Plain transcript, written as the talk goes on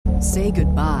Say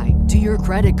goodbye to your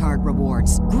credit card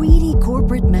rewards. Greedy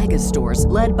corporate mega stores,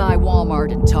 led by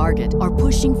Walmart and Target, are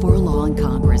pushing for a law in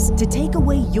Congress to take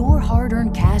away your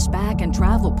hard-earned cash back and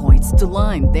travel points to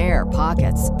line their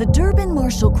pockets. The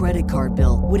Durbin-Marshall credit card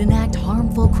bill would enact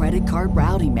harmful credit card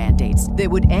routing mandates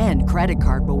that would end credit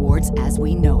card rewards as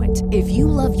we know it. If you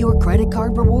love your credit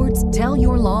card rewards, tell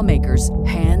your lawmakers,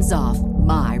 hands off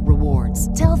my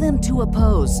rewards. Tell them to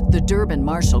oppose the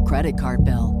Durbin-Marshall credit card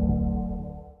bill.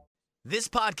 This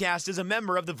podcast is a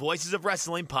member of the Voices of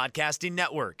Wrestling Podcasting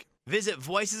Network. Visit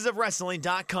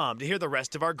voicesofwrestling.com to hear the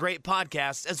rest of our great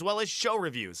podcasts, as well as show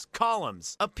reviews,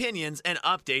 columns, opinions, and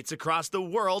updates across the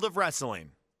world of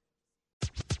wrestling.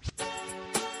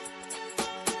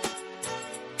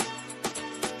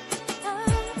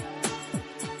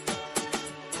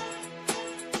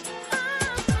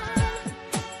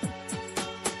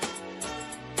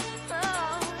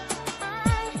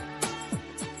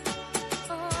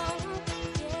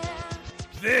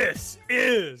 This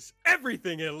is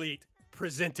Everything Elite,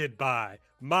 presented by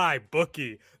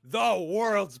MyBookie, the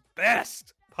world's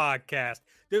best podcast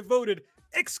devoted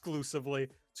exclusively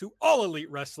to all elite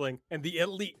wrestling and the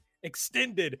elite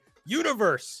extended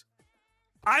universe.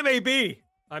 I'm AB.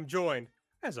 I'm joined,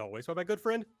 as always, by my good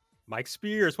friend, Mike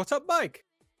Spears. What's up, Mike?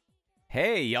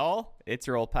 Hey, y'all. It's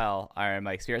your old pal, Iron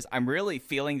Mike Spears. I'm really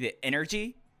feeling the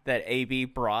energy that AB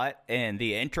brought in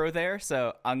the intro there,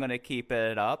 so I'm going to keep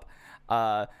it up.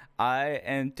 I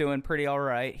am doing pretty all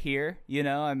right here. You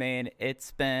know, I mean,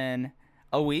 it's been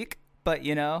a week, but,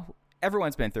 you know,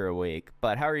 everyone's been through a week.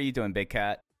 But how are you doing, Big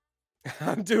Cat?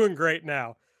 I'm doing great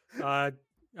now. I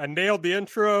nailed the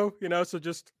intro, you know, so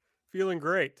just feeling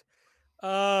great.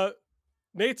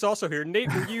 Nate's also here. Nate,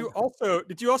 did you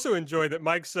also enjoy that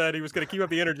Mike said he was going to keep up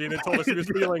the energy and then told us he was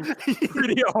feeling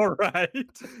pretty all right?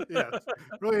 Yes,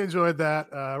 really enjoyed that.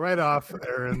 Right off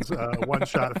Aaron's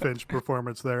one-shot Finch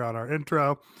performance there on our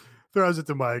intro. Throws it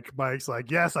to Mike. Mike's like,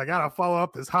 yes, I got to follow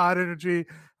up this hot energy.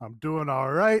 I'm doing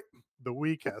all right. The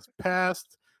week has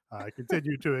passed. I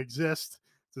continue to exist.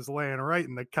 Just laying right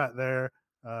in the cut there.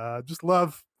 Just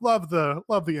love the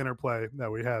interplay that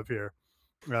we have here.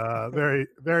 Very,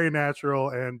 very natural,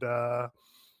 and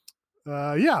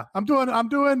yeah, I'm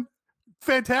doing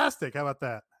fantastic. How about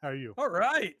that? How are you? All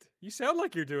right, you sound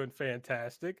like you're doing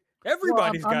fantastic.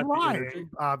 Everybody's got the energy,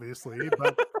 obviously,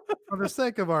 but for the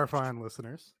sake of our fine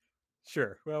listeners,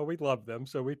 sure. Well, we love them,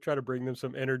 so we try to bring them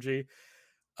some energy.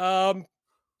 I'll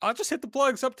just hit the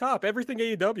plugs up top. Everything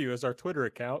AEW is our Twitter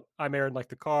account. I'm Aaron Like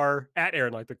the Car, at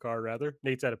Aaron Like the Car, rather.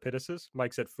 Nate's at Epitasis.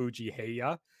 Mike's at Fuji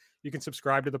Heya. You can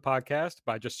subscribe to the podcast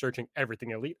by just searching Everything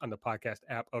Elite on the podcast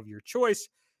app of your choice.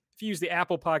 If you use the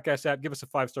Apple Podcast app, give us a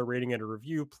 5-star rating and a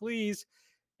review, please.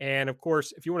 And of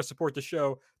course, if you want to support the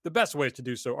show, the best ways to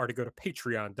do so are to go to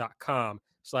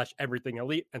patreon.com/Everything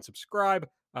Elite and subscribe,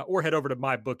 or head over to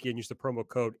MyBookie and use the promo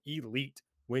code ELITE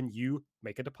when you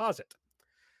make a deposit.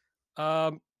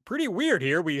 Pretty weird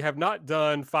here. We have not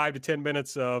done 5 to 10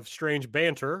 minutes of strange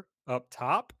banter up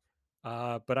top,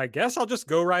 but I guess I'll just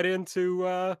go right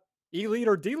into Elite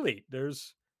or Delete.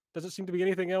 Doesn't seem to be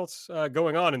anything else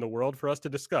going on in the world for us to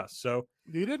discuss. So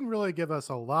you didn't really give us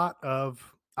a lot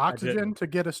of oxygen to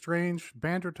get a strange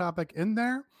banter topic in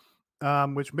there,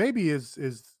 which maybe is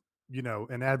you know,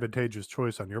 an advantageous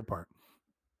choice on your part.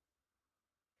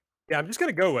 Yeah, I'm just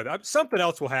going to go with it. Something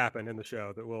else will happen in the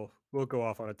show that we'll go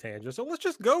off on a tangent. So let's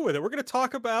just go with it. We're going to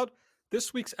talk about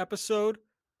this week's episode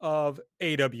of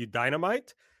AEW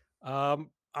Dynamite.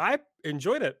 I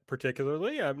enjoyed it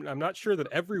particularly. I'm not sure that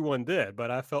everyone did,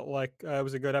 but I felt like it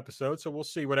was a good episode. So we'll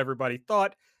see what everybody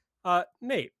thought.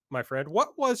 Nate, my friend,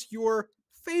 what was your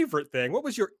favorite thing? What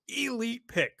was your elite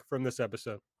pick from this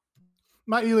episode?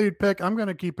 My elite pick, I'm going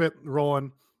to keep it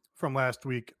rolling from last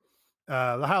week.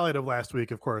 The highlight of last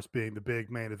week, of course, being the big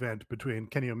main event between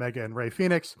Kenny Omega and Rey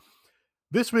Fenix.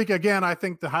 This week, again, I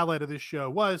think the highlight of this show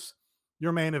was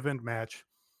your main event match.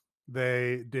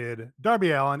 They did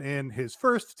Darby Allin in his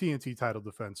first TNT title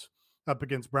defense up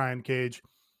against Brian Cage,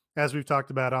 as we've talked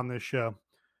about on this show.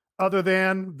 Other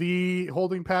than the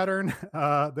holding pattern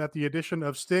that the addition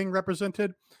of Sting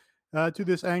represented to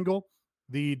this angle,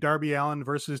 the Darby Allin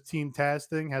versus Team Taz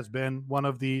thing has been one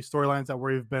of the storylines that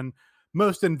we've been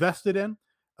most invested in.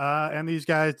 And these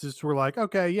guys just were like,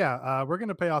 okay, yeah, we're going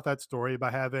to pay off that story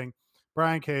by having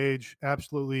Brian Cage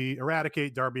absolutely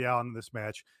eradicate Darby Allin in this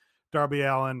match. Darby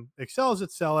Allin excels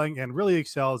at selling and really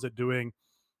excels at doing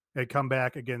a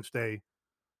comeback against a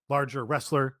larger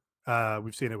wrestler.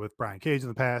 We've seen it with Brian Cage in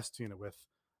the past, seen it with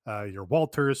your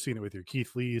Walters, seen it with your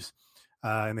Keith Lees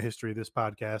in the history of this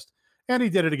podcast. And he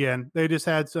did it again. They just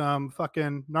had some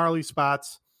fucking gnarly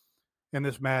spots in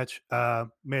this match,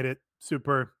 made it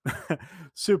super,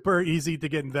 super easy to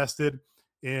get invested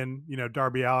in,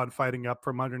 Darby Allin fighting up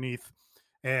from underneath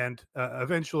and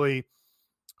eventually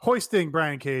hoisting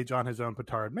Brian Cage on his own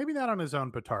petard. Maybe not on his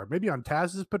own petard, maybe on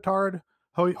Taz's petard.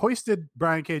 Hoisted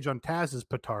Brian Cage on Taz's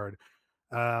petard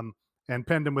and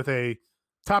pinned him with a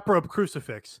top rope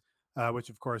crucifix, which,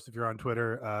 of course, if you're on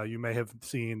Twitter, you may have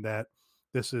seen that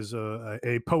this is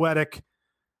a poetic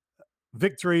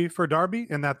victory for Darby,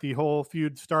 and that the whole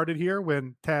feud started here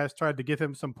when Taz tried to give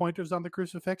him some pointers on the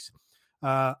crucifix.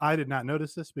 I did not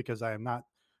notice this because I am not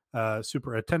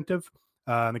super attentive.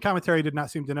 And the commentary did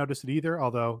not seem to notice it either,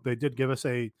 although they did give us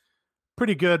a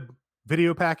pretty good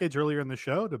video package earlier in the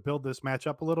show to build this match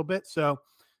up a little bit. So,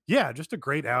 yeah, just a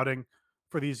great outing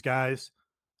for these guys.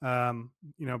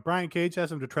 Brian Cage has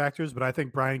some detractors, but I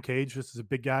think Brian Cage, just as a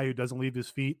big guy who doesn't leave his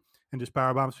feet and just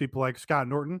power bombs people like Scott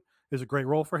Norton, is a great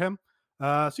role for him.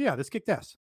 This kicked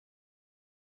ass.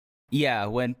 Yeah,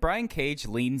 when Brian Cage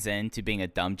leans into being a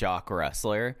dumb jock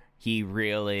wrestler, he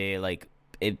really,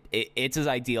 it's his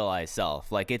idealized self.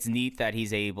 It's neat that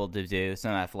he's able to do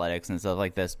some athletics and stuff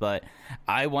like this, but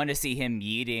I want to see him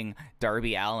yeeting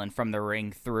Darby Allin from the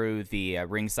ring through the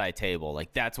ringside table.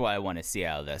 That's what I want to see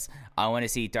out of this. I want to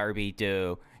see Darby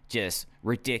do just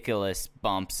ridiculous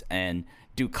bumps and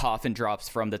do coffin drops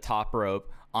from the top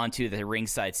rope onto the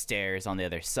ringside stairs on the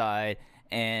other side.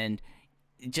 And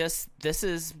just, this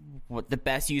is what the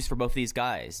best use for both these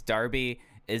guys. Darby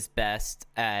is best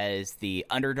as the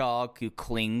underdog who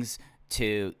clings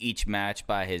to each match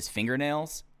by his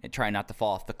fingernails and trying not to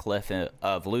fall off the cliff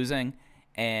of losing.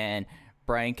 And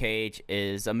Brian Cage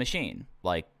is a machine.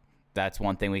 That's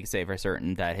one thing we can say for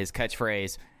certain that his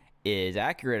catchphrase is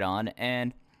accurate on.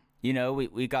 And,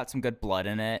 we got some good blood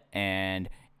in it, and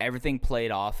everything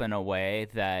played off in a way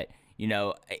that,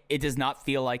 it does not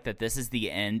feel like that this is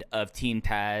the end of Team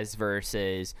Taz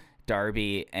versus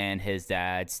Darby and his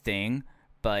dad Sting,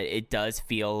 but it does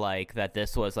feel like that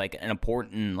this was an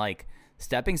important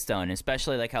stepping stone,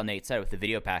 especially how Nate said with the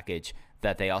video package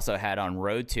that they also had on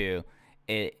Road to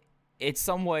it. It's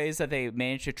some ways that they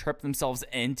managed to trip themselves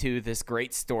into this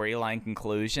great storyline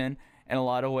conclusion, in a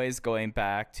lot of ways going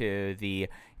back to the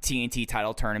TNT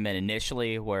title tournament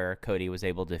initially, where Cody was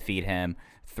able to defeat him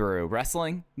through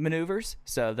wrestling maneuvers,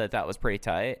 so that was pretty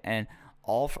tight. And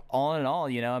all in all,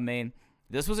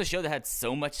 this was a show that had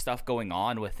so much stuff going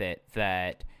on with it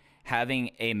that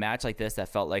having a match like this that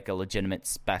felt like a legitimate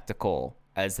spectacle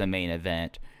as the main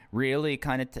event really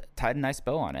kind of tied a nice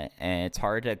bow on it. And it's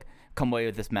hard to come away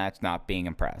with this match not being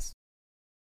impressed.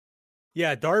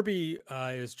 Yeah, Darby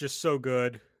is just so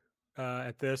good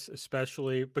at this,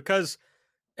 especially because,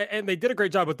 and they did a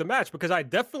great job with the match, because I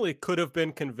definitely could have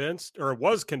been convinced, or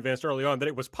was convinced early on, that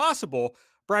it was possible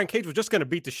Brian Cage was just going to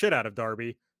beat the shit out of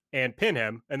Darby and pin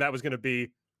him, and that was going to be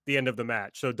the end of the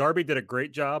match. So Darby did a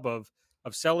great job of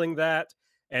selling that.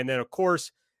 And then, of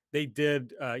course, they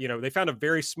did, they found a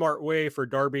very smart way for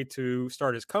Darby to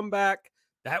start his comeback.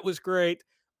 That was great.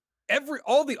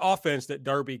 All the offense that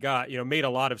Darby got, made a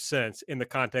lot of sense in the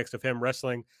context of him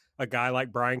wrestling a guy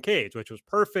like Brian Cage, which was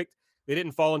perfect. They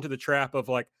didn't fall into the trap of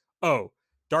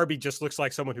Darby just looks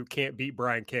like someone who can't beat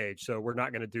Brian Cage, so we're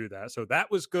not going to do that. So that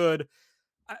was good.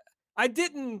 I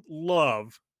didn't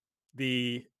love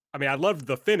I loved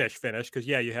the finish because,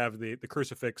 you have the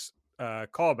crucifix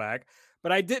callback,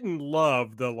 but I didn't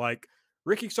love the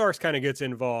Ricky Starks kind of gets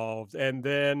involved, and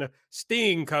then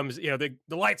Sting comes, the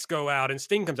lights go out and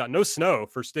Sting comes out. No snow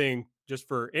for Sting, just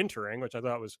for entering, which I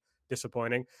thought was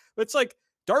disappointing. But it's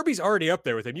Darby's already up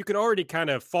there with him. You can already kind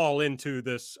of fall into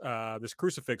this this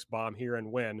crucifix bomb here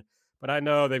and win. But I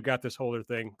know they've got this whole other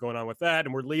thing going on with that,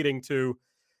 and we're leading to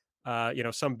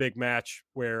some big match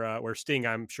where Sting,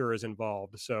 I'm sure, is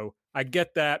involved. So I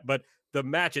get that, but the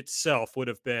match itself would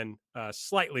have been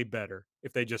slightly better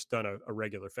if they just done a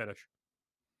regular finish.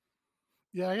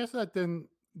 Yeah, I guess that didn't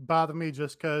bother me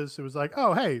just because it was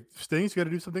oh, hey, Sting's going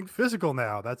to do something physical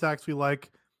now. That's actually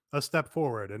a step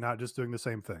forward and not just doing the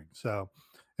same thing. So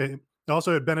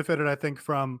it benefited, I think,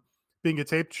 from being a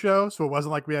taped show. So it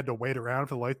wasn't we had to wait around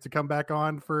for the lights to come back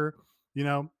on for,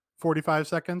 45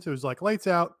 seconds. It was lights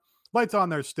out, lights on,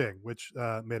 there's Sting, which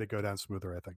made it go down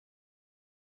smoother, I think.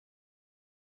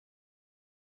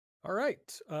 All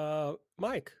right.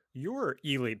 Mike, your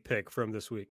elite pick from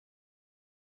this week.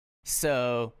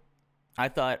 So I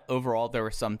thought overall there were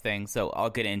some things, so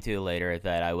I'll get into later,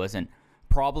 that I wasn't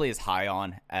probably as high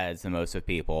on as the most of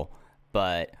people.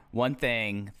 But one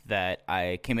thing that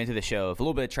I came into the show with a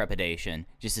little bit of trepidation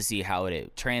just to see how it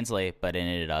would translate, but it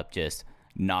ended up just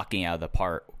knocking out of the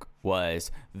park,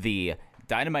 was the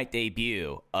Dynamite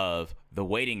debut of The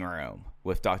Waiting Room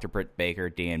with Dr. Britt Baker,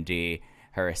 DMD,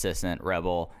 her assistant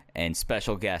Rebel, and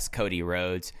special guest Cody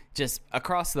Rhodes. Just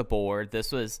across the board,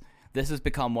 this has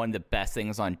become one of the best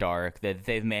things on Dark, that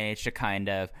they've managed to kind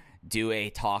of do a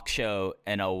talk show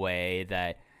in a way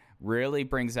that really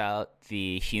brings out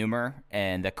the humor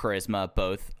and the charisma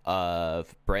both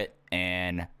of Britt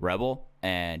and Rebel.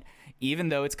 And even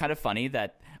though it's kind of funny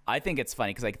that, I think it's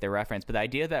funny because like the reference, but the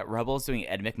idea that Rebel's doing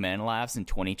Ed McMahon laughs in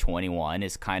 2021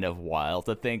 is kind of wild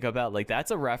to think about. Like,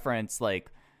 that's a reference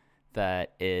like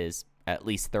that is at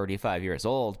least 35 years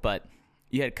old. But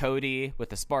you had Cody with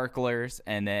the sparklers,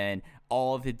 and then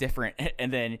all of the different,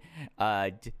 and then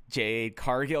Jade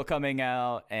Cargill coming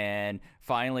out, and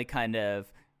finally kind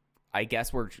of, I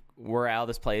guess we're out of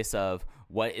this place of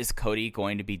what is Cody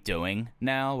going to be doing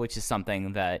now, which is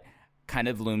something that kind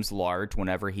of looms large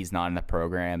whenever he's not in the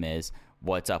program, is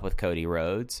what's up with Cody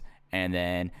Rhodes. And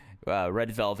then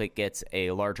Red Velvet gets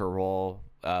a larger role,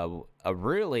 a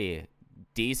really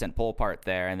decent pull part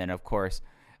there. And then, of course,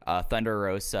 Thunder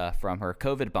Rosa from her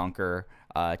COVID bunker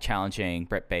challenging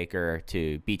Britt Baker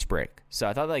to Beach Brick. So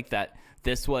I thought like that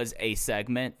this was a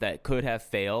segment that could have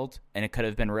failed, and it could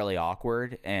have been really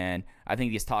awkward. And I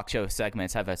think these talk show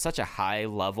segments have such a high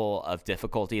level of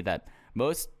difficulty that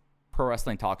most pro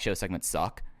wrestling talk show segments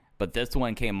suck. But this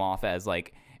one came off as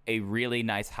like a really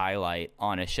nice highlight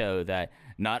on a show that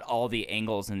not all the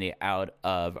angles and the out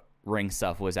of ring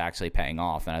stuff was actually paying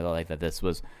off. And I felt like that this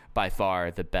was by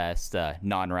far the best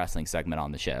non-wrestling segment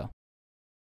on the show.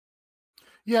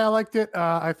 Yeah, I liked it.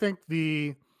 I think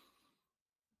the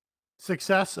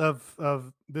success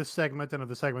of this segment and of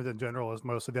the segment in general is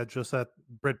mostly that just that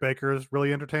Britt Baker is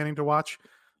really entertaining to watch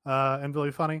and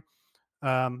really funny.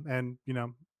 And, you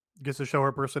know, gets to show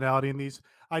her personality in these.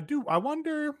 I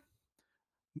wonder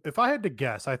if I had to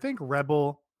guess, I think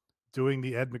Rebel doing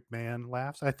the Ed McMahon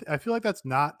laughs, I feel like that's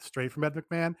not straight from Ed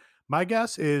McMahon. My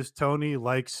guess is Tony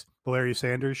likes the Larry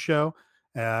Sanders show.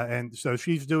 And so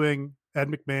she's doing Ed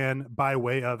McMahon by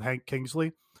way of Hank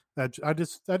Kingsley. I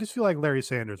just feel like Larry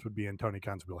Sanders would be in Tony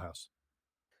Khan's wheelhouse.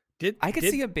 I could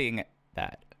see it being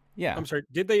that. Yeah. I'm sorry.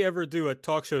 Did they ever do a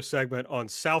talk show segment on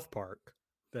South Park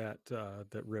that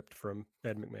ripped from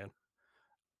Ed McMahon?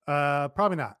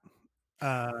 Probably not.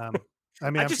 I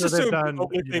mean, I I'm just sure they've assumed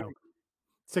done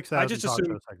 6,000 talk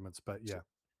show segments, but yeah.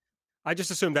 I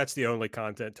just assume that's the only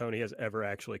content Tony has ever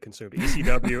actually consumed: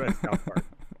 ECW and South Park.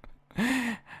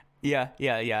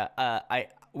 Yeah.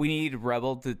 We need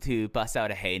Rebel to bust out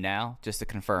a hey now just to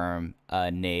confirm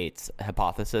Nate's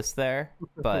hypothesis there.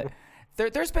 But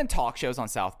there's been talk shows on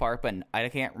South Park, but I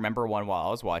can't remember one while I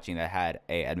was watching that had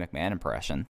a Ed McMahon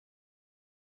impression.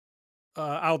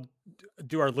 I'll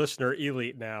do our listener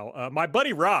elite now. My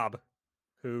buddy Rob,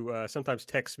 who sometimes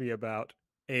texts me about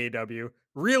AEW,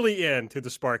 really into the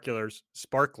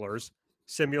sparklers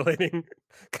simulating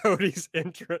Cody's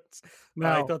entrance.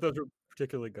 Now, I thought those were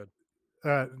particularly good.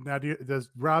 Now, does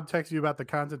Rob text you about the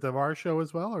content of our show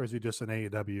as well, or is he just an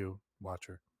AEW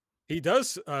watcher? He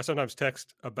does sometimes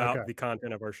text about the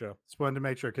content of our show. Just wanted to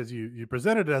make sure because you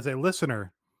presented it as a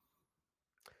listener.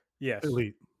 Yes,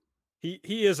 elite.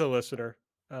 He is a listener.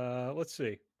 Let's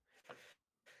see.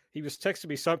 He was texting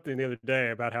me something the other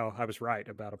day about how I was right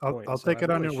about a point. I'll take it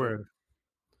on your word.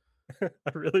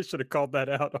 I really should have called that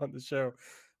out on the show.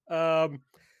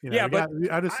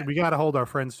 We got to hold our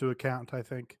friends to account. I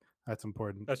think that's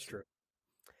important. That's true.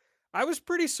 I was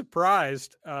pretty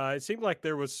surprised. It seemed like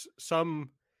there was some.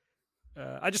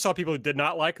 I just saw people who did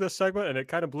not like this segment, and it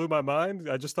kind of blew my mind.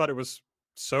 I just thought it was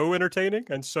so entertaining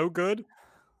and so good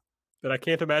that I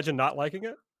can't imagine not liking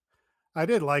it. I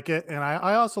did like it, and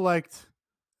I also liked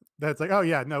that it's like, oh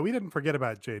yeah, no, we didn't forget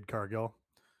about Jade Cargill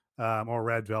or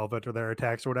Red Velvet or their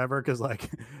attacks or whatever, because like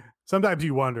sometimes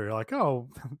you wonder, like, oh,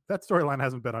 that storyline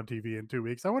hasn't been on TV in 2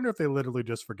 weeks. I wonder if they literally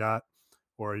just forgot,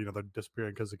 or they're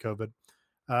disappearing because of COVID.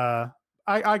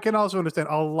 I can also understand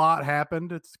a lot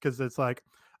happened. It's because it's like,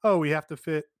 oh, we have to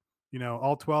fit,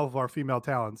 all 12 of our female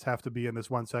talents have to be in this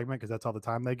one segment because that's all the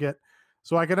time they get.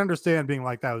 So I can understand being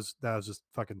like, that was just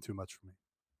fucking too much for me.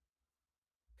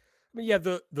 I mean, yeah,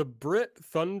 the Britt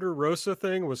Thunder Rosa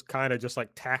thing was kind of just like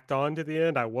tacked on to the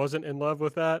end. I wasn't in love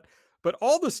with that, but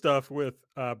all the stuff with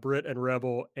Britt and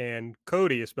Rebel and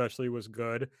Cody especially was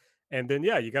good. And then,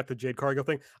 yeah, you got the Jade Cargill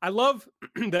thing. I love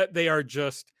that they are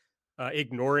just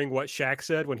ignoring what Shaq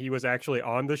said when he was actually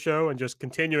on the show and just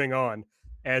continuing on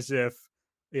as if,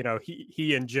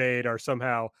 he and Jade are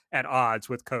somehow at odds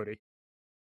with Cody.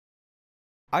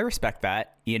 I respect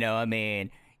that. I mean,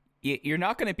 you're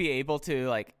not going to be able to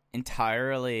like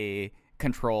entirely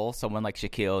control someone like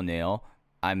Shaquille O'Neal.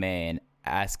 I mean,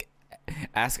 ask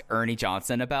ask Ernie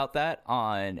Johnson about that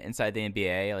on Inside the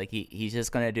NBA. Like he's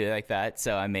just gonna do it like that.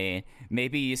 So I mean,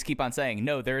 maybe you just keep on saying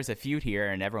no, there's a feud here,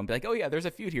 and everyone be like, oh yeah, there's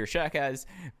a feud here. Shaq has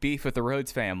beef with the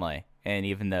Rhodes family, and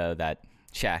even though that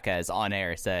Shaq has on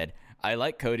air said, I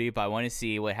like Cody, but I want to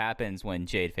see what happens when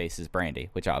Jade faces Brandy,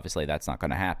 which obviously that's not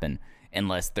going to happen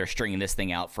unless they're stringing this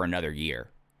thing out for another year,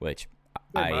 which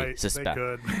I suspect.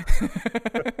 They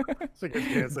could. It's a good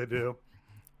chance they do.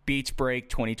 Beach break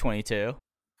 2022.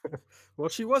 Well,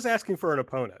 she was asking for an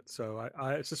opponent, so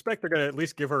I suspect they're going to at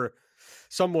least give her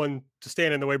someone to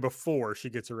stand in the way before she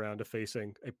gets around to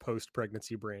facing a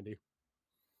post-pregnancy Brandy.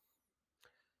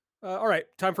 All right,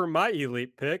 time for my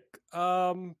elite pick.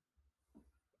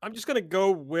 I'm just going to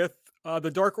go with the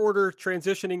Dark Order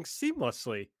transitioning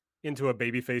seamlessly into a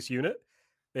babyface unit.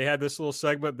 They had this little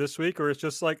segment this week where it's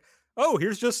just like, oh,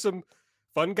 here's just some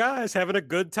fun guys having a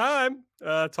good time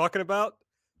talking about,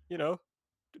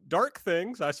 dark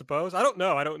things, I suppose. I don't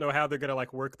know. I don't know how they're going to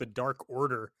like work the Dark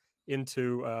Order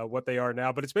into what they are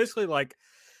now, but it's basically like,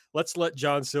 let's let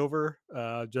John Silver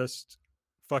just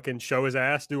fucking show his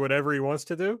ass, do whatever he wants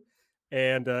to do.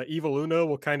 And Evil Uno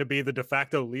will kind of be the de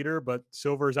facto leader, but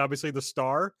Silver is obviously the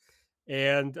star.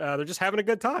 And they're just having a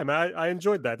good time. I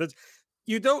enjoyed that.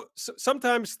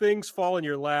 Sometimes things fall in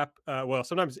your lap.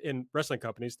 Sometimes in wrestling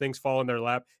companies, things fall in their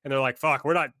lap and they're like, fuck,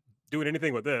 we're not doing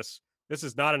anything with this. This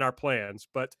is not in our plans.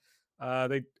 But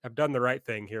they have done the right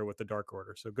thing here with the Dark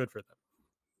Order. So good for them.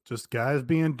 Just guys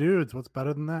being dudes. What's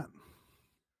better than that?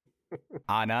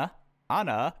 Anna.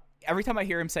 Every time I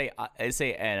hear him say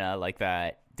Anna like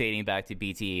that, dating back to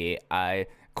BTE, I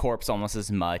corpse almost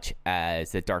as much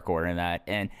as the Dark Order in that.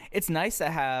 And it's nice to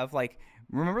have, like,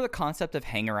 remember the concept of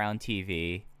hang around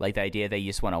TV? Like the idea that you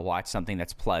just want to watch something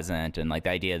that's pleasant, and like the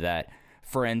idea that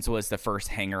Friends was the first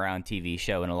hang around TV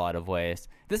show in a lot of ways.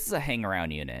 This is a hang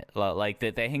around unit. Like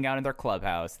that they hang out in their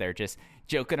clubhouse. They're just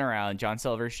joking around. John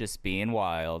Silver's just being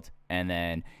wild. And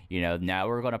then, now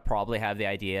we're going to probably have the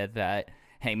idea that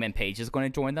Hangman Page is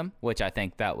going to join them, which I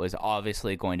think that was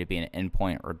obviously going to be an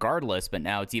endpoint regardless, but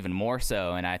now it's even more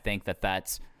so, and I think that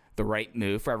that's the right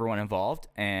move for everyone involved.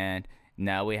 And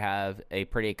now we have a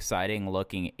pretty exciting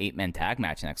looking 8-man tag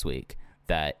match next week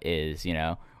that is,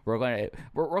 we're gonna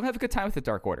have a good time with the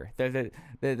Dark Order.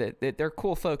 They're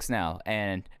cool folks now,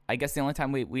 and I guess the only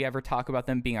time we ever talk about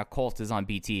them being a cult is on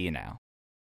BTE now.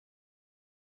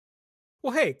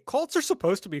 Well, hey, cults are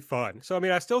supposed to be fun. So, I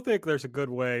mean, I still think there's a good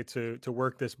way to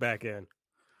work this back in.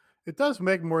 It does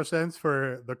make more sense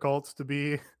for the cults to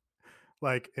be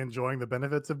like enjoying the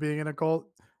benefits of being in a cult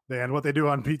than what they do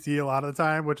on PT a lot of the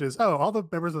time, which is, all the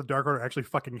members of the Dark Order actually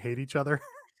fucking hate each other,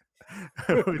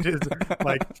 which is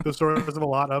like the source of a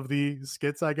lot of the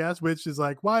skits, I guess, which is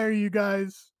like, why are you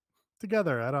guys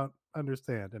together? I don't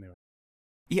understand anyway.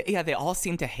 Yeah, they all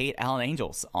seem to hate Alan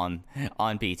Angels on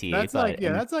BT. That's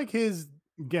that's like his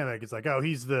gimmick. It's like, oh,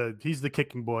 he's the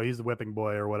kicking boy, he's the whipping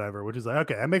boy or whatever, which is like,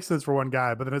 okay, that makes sense for one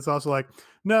guy. But then it's also like,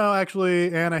 no,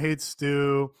 actually, Anna hates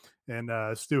Stu,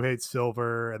 and Stu hates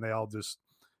Silver, and they all just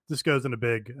goes in a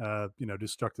big,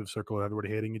 destructive circle of everybody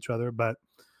hating each other. But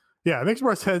yeah, it makes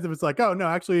more sense if it's like, oh no,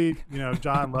 actually,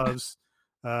 John loves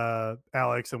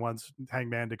Alex and wants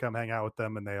Hangman to come hang out with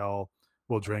them, and they all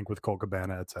will drink with Colt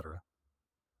Cabana, etc.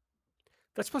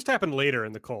 That's supposed to happen later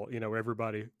in the cult, where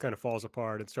everybody kind of falls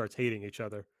apart and starts hating each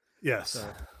other. Yes. So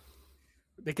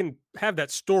they can have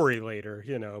that story later,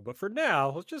 but for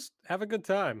now, let's just have a good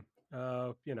time.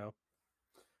 I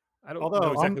don't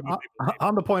know exactly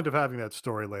on the point of having that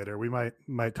story later, we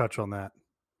might touch on that.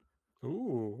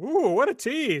 Ooh, what a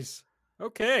tease.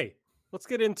 Okay, let's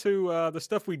get into the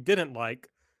stuff we didn't like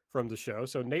from the show.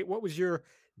 So, Nate, what was your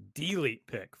delete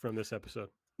pick from this episode?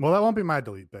 Well, that won't be my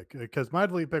delete pick, because my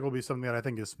delete pick will be something that I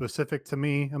think is specific to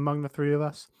me among the three of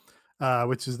us,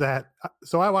 which is that.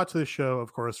 So I watch this show,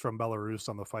 of course, from Belarus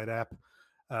on the Fight app.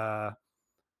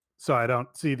 So I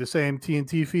don't see the same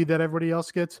TNT feed that everybody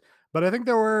else gets. But I think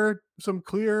there were some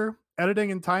clear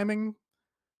editing and timing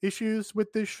issues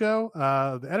with this show.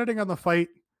 The editing on the Fight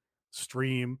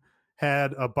stream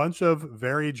had a bunch of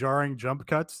very jarring jump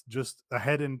cuts just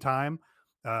ahead in time.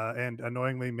 And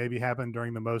annoyingly maybe happened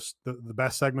during the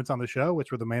best segments on the show,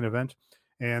 which were the main event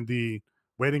and the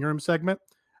waiting room segment.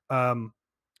 And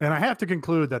I have to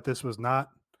conclude that this was not,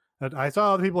 I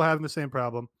saw other people having the same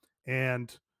problem.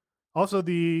 And also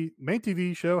the main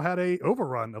TV show had a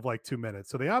overrun of like 2 minutes.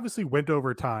 So they obviously went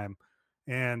over time,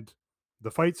 and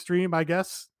the Fight stream, I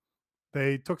guess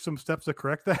they took some steps to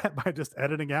correct that by just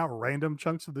editing out random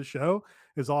chunks of the show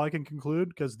is all I can conclude,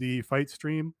 because the Fight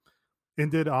stream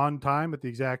ended on time at the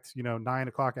exact 9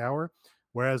 o'clock hour,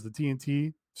 whereas the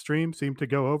TNT stream seemed to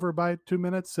go over by 2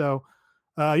 minutes. So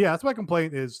Yeah, that's my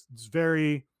complaint. Is it's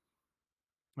very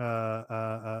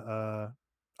odd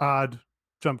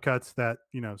jump cuts that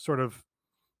sort of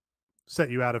set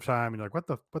you out of time, and you're like,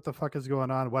 what the fuck is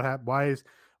going on? What happened?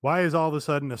 Why is all of a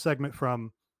sudden a segment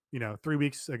from 3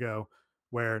 weeks ago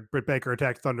where Britt Baker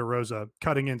attacked Thunder Rosa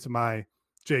cutting into my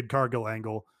Jade Cargill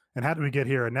angle, and how did we get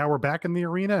here? And now we're back in the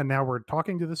arena, and now we're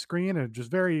talking to the screen, and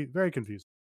just very, very confused.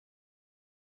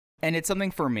 And it's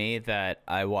something for me that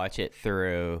I watch it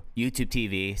through YouTube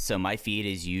TV, so my feed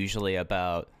is usually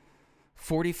about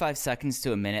 45 seconds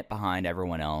to a minute behind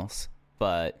everyone else.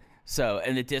 But so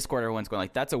in the Discord, everyone's going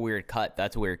like, that's a weird cut.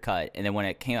 That's a weird cut. And then when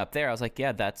it came up there, I was like,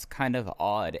 yeah, that's kind of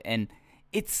odd. And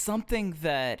it's something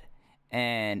that,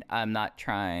 and I'm not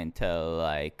trying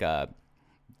to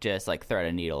just thread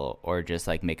a needle or just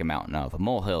make a mountain of a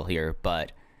molehill here,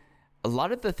 but a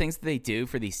lot of the things that they do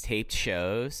for these taped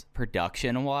shows,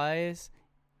 production-wise,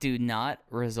 do not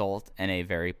result in a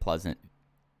very pleasant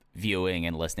viewing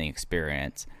and listening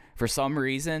experience. For some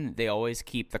reason, they always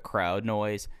keep the crowd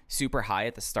noise super high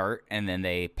at the start, and then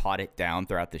they pot it down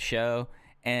throughout the show.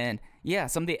 And yeah,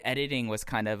 some of the editing was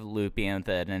kind of loopy with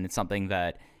it, and it's something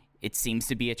that it seems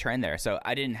to be a trend there. So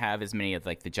I didn't have as many of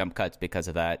the jump cuts because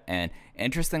of that. And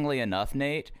interestingly enough,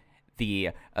 Nate, the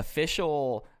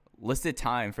official listed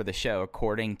time for the show,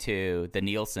 according to the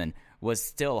Nielsen, was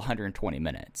still 120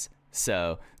 minutes.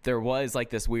 So there was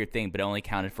this weird thing, but it only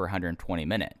counted for 120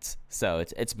 minutes. So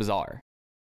it's bizarre.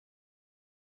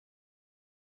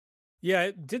 Yeah,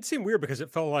 it did seem weird because it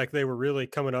felt like they were really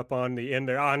coming up on the end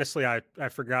there. Honestly, I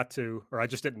forgot to, or I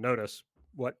just didn't notice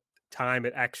what time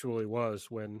it actually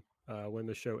was when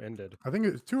the show ended. I think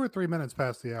it was 2 or 3 minutes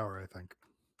past the hour, I think.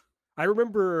 I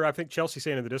remember, I think Chelsea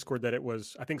saying in the Discord that it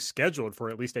was, I think, scheduled for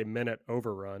at least a minute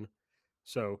overrun.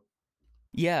 So,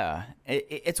 yeah,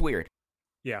 it's weird.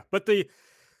 Yeah, but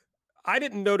I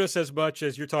didn't notice as much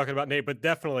as you're talking about, Nate, but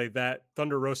definitely that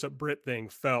Thunder Rosa Britt thing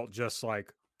felt just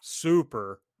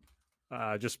super,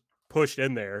 just pushed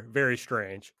in there. Very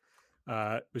strange.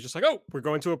 It was just oh, we're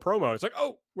going to a promo. It's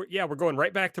oh, we're going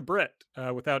right back to Britt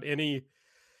without any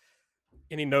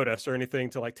notice or anything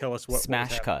to tell us what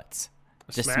smash cuts.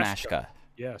 Just smash cut.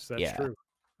 Yes, that's true.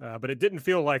 But it didn't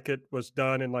feel like it was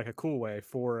done in a cool way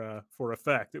for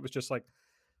effect. It was just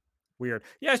weird.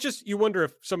 Yeah, it's just you wonder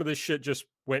if some of this shit just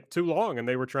went too long and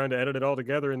they were trying to edit it all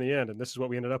together in the end, and this is what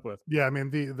we ended up with. Yeah, I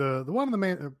mean the one in the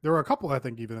main, there were a couple I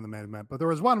think even in the main event, but there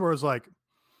was one where it was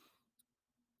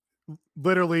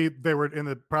literally they were in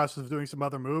the process of doing some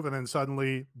other move, and then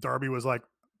suddenly Darby was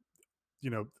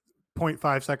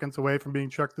 0.5 seconds away from being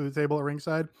chucked through the table at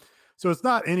ringside. So it's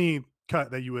not any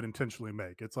cut that you would intentionally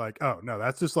make. It's oh no,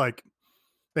 that's just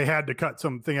they had to cut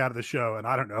something out of the show, and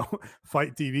I don't know,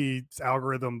 Fight TV's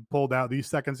algorithm pulled out these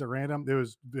seconds at random. It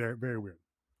was very, very weird.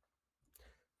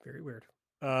 Very weird.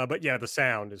 But yeah, the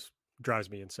sound drives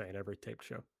me insane every taped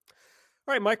show. All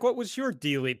right, Mike, what was your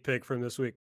D-League pick from this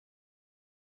week?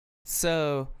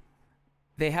 So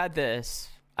they had this,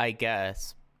 I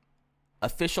guess,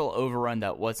 official overrun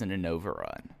that wasn't an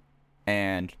overrun.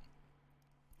 And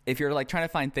if you're trying to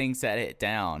find things that hit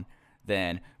down,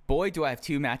 then boy, do I have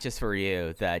 2 matches for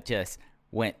you that just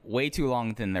went way too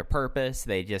long than their purpose.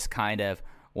 They just kind of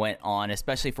went on,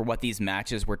 especially for what these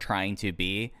matches were trying to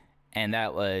be. And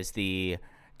that was the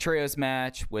Trios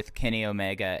match with Kenny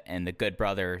Omega and the Good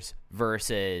Brothers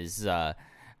versus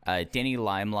Danny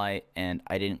Limelight. And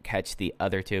I didn't catch the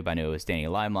other two, but I knew it was Danny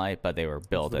Limelight, but they were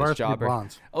billed as jobbers.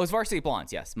 Blondes. Oh, it was Varsity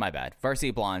Blondes. Yes, my bad.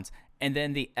 Varsity Blondes. And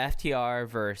then the FTR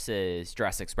versus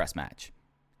Jurassic Express match.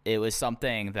 It was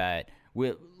something that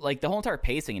the whole entire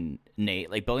pacing,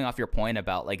 Nate, building off your point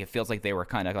about it feels like they were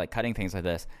kind of cutting things like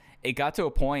this. It got to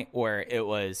a point where it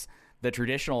was the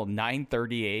traditional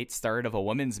 9:38 start of a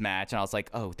women's match, and I was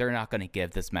oh, they're not going to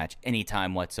give this match any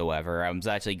time whatsoever. I was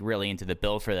actually really into the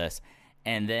build for this,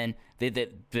 and then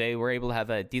they were able to have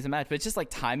a decent match, but it's just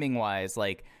timing wise,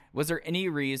 was there any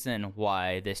reason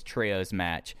why this trios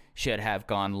match should have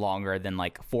gone longer than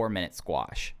 4-minute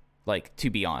squash? To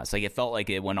be honest, it felt like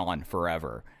it went on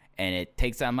forever. And it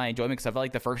takes down my enjoyment because I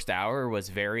felt the first hour was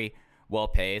very well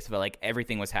paced. I felt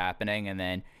everything was happening. And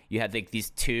then you had these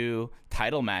 2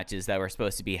 title matches that were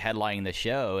supposed to be headlining the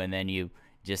show. And then you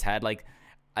just had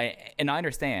I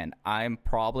understand I'm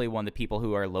probably one of the people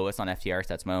who are lowest on FTR. So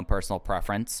that's my own personal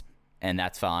preference. And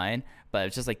that's fine. But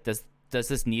it's just does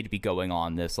this need to be going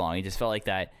on this long? It just felt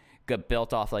that got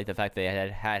built off the fact they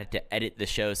had to edit the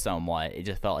show somewhat. It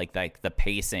just felt like the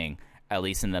pacing, at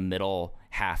least in the middle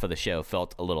half of the show,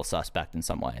 felt a little suspect in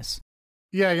some ways.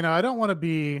 Yeah, I don't want to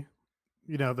be,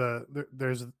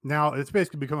 there's now it's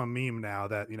basically become a meme now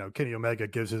that Kenny Omega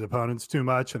gives his opponents too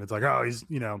much, and it's like, oh, he's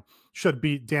should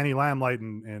beat Danny Limelight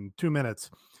in 2 minutes.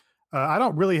 I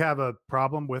don't really have a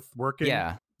problem with working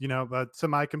a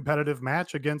semi-competitive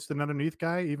match against an underneath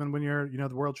guy, even when you're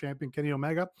the world champion Kenny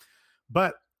Omega.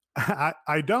 But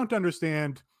I don't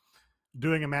understand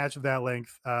doing a match of that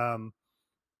length,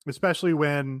 especially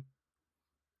when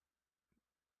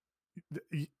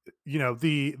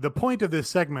the point of this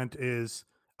segment is,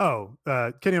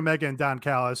 Kenny Omega and Don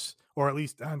Callis, or at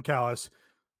least Don Callis,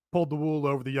 pulled the wool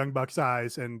over the Young Bucks'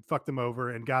 eyes and fucked them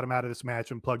over and got them out of this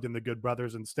match and plugged in the Good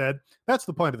Brothers instead. That's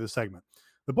the point of this segment.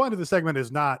 The point of the segment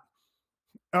is not,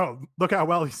 oh, look how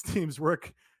well these teams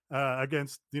work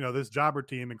against this jobber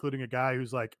team, including a guy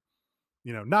who's like,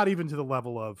 not even to the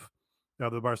level of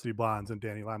the Varsity Blondes and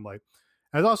Danny Limelight.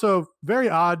 And it's also very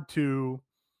odd to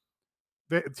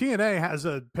TNA has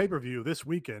a pay-per-view this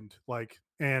weekend,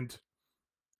 and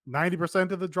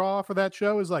 90% of the draw for that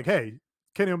show is like, hey,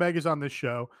 Kenny Omega's on this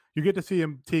show. You get to see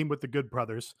him team with the Good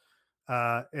Brothers.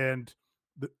 And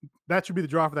that should be the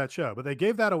draw for that show. But they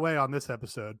gave that away on this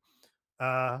episode.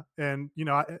 That kind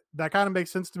of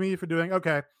makes sense to me for doing,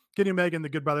 okay, Kenny Omega and the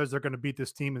Good Brothers, they're going to beat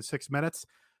this team in 6 minutes.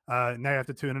 Now you have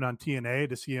to tune in on TNA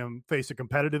to see him face a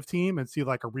competitive team and see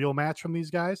like a real match from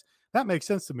these guys. That makes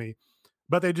sense to me.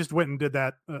 But they just went and did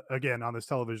that again on this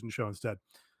television show instead.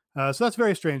 So that's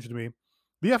very strange to me.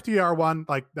 The FTR one,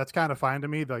 that's kind of fine to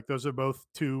me. Like, those are both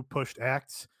 2 pushed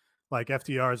acts. Like,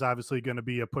 FTR is obviously going to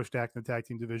be a pushed act in the tag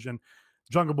team division.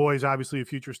 Jungle Boy is obviously a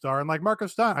future star. And like Marco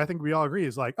Stunt, I think we all agree,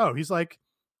 is like, oh, he's like,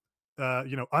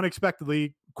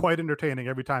 unexpectedly quite entertaining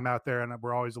every time out there. And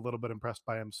we're always a little bit impressed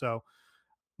by him. So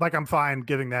like, I'm fine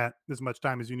giving that as much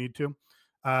time as you need to.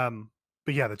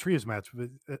 But yeah, the trios match,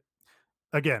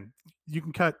 again, you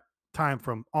can cut time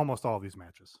from almost all of these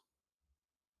matches.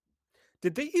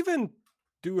 Did they even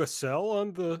do a sell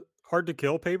on the Hard to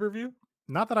Kill pay-per-view?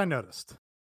 Not that I noticed.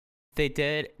 They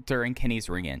did during Kenny's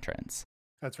ring entrance.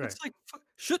 That's right. It's like,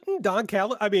 shouldn't Don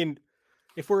Callis, I mean,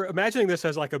 if we're imagining this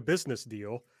as like a business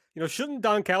deal, shouldn't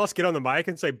Don Callis get on the mic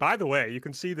and say, by the way, you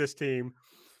can see this team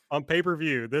on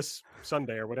pay-per-view this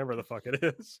Sunday or whatever the fuck it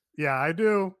is? Yeah, I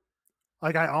do.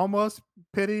 Like, I almost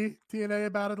pity TNA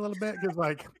about it a little bit because,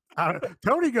 like,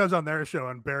 Tony goes on their show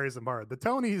and buries them hard. The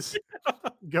Tonys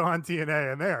go on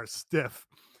TNA and they are stiff.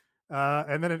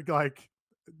 And then it, like,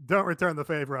 don't return the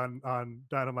favor on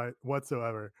Dynamite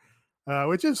whatsoever,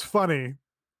 which is funny.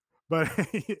 But,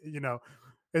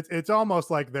 it's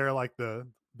almost like they're like the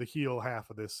heel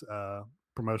half of this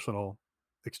promotional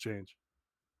exchange.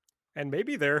 And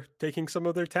maybe they're taking some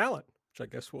of their talent, which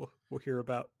I guess we'll hear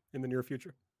about in the near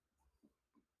future. ...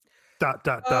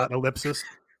 ellipsis.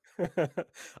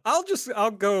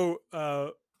 I'll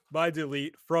go by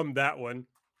delete from that one,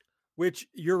 which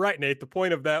you're right, Nate. The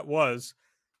point of that was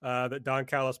that Don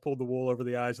Callis pulled the wool over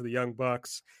the eyes of the Young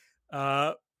Bucks.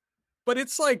 But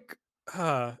it's like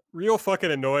real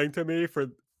fucking annoying to me for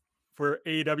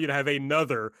AEW to have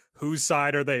another whose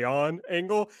side are they on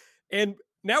angle. And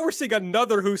now we're seeing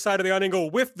another whose side are they on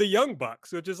angle with the Young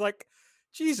Bucks, which is like,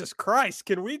 Jesus Christ,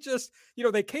 can we just,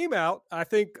 they came out, I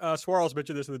think Swarles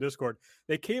mentioned this in the Discord,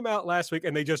 they came out last week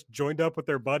and they just joined up with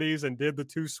their buddies and did the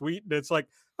Too Sweet, and it's like,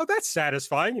 oh, that's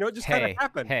satisfying. It just kind of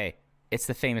happened. Hey, it's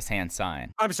the famous hand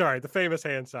sign. I'm sorry, the famous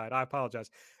hand sign. I apologize.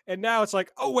 And now it's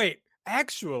like, oh, wait,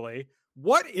 actually,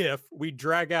 what if we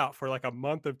drag out for like a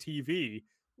month of TV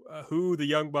who the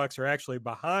Young Bucks are actually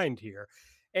behind here?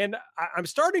 And I'm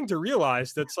starting to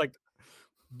realize that's like,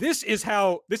 this is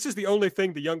the only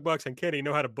thing the Young Bucks and Kenny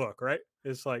know how to book, right?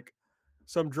 It's like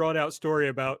some drawn out story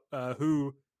about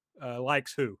who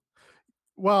likes who.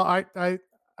 Well, I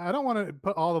don't want to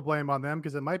put all the blame on them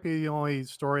because it might be the only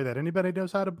story that anybody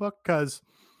knows how to book.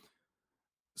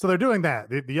 So they're doing that.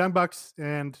 The Young Bucks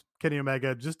and Kenny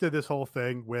Omega just did this whole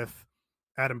thing with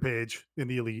Adam Page in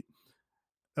the Elite.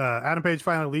 Adam Page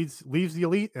finally leaves the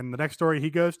Elite, and the next story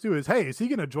he goes to is, hey, is he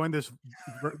going to join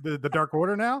the Dark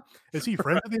Order now? Is he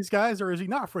friends with these guys, or is he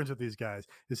not friends with these guys?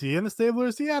 Is he in the stable, or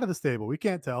is he out of the stable? We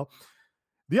can't tell.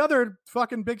 The other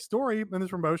fucking big story in this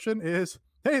promotion is,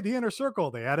 hey, the Inner Circle,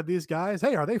 they added these guys.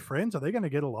 Hey, are they friends? Are they going to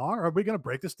get along? Or are we going to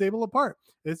break the stable apart?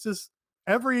 It's just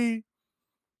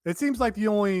it seems like the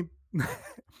only,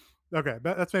 okay,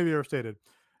 that's maybe overstated.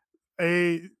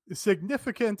 A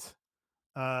significant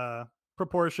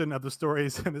proportion of the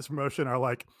stories in this promotion are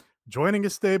like joining a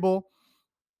stable,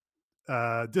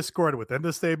 discord within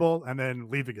the stable, and then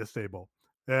leaving a stable.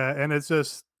 And it's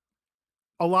just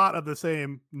a lot of the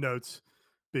same notes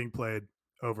being played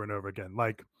over and over again.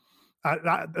 Like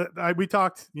we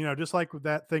talked, just like with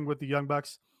that thing with the Young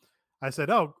Bucks, I said,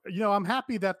 oh, I'm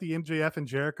happy that the MJF and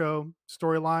Jericho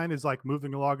storyline is like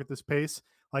moving along at this pace.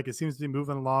 Like it seems to be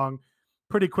moving along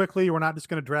pretty quickly. We're not just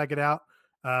going to drag it out.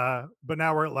 But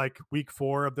now we're at like week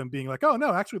 4 of them being like, oh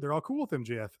no, actually they're all cool with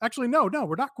MJF. Actually, no,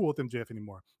 we're not cool with MJF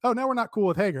anymore. Oh, now we're not cool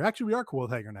with Hager. Actually, we are cool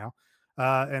with Hager now.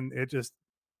 And it just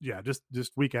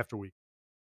week after week.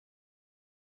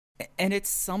 And it's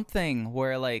something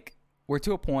where like we're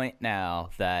to a point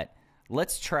now that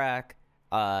let's track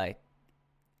the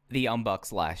Young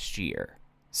Bucks last year.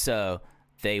 So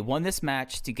they won this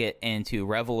match to get into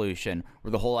Revolution,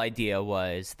 where the whole idea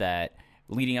was that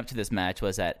leading up to this match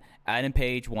was that Adam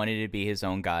Page wanted to be his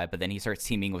own guy, but then he starts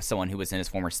teaming with someone who was in his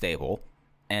former stable.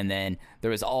 And then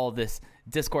there was all this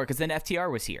discord because then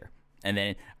FTR was here. And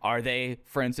then are they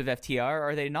friends with FTR or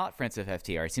are they not friends with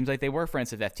FTR? It seems like they were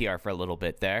friends with FTR for a little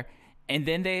bit there. And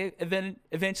then they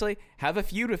eventually have a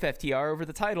feud with FTR over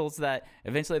the titles that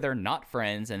eventually they're not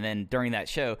friends. And then during that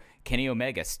show, Kenny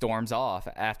Omega storms off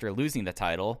after losing the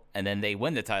title. And then they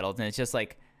win the titles. And it's just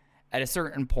like at a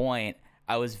certain point,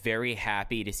 I was very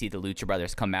happy to see the Lucha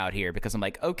Brothers come out here because I'm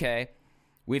like, okay,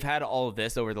 we've had all of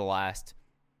this over the last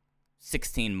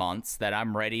 16 months that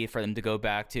I'm ready for them to go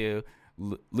back to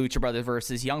Lucha Brothers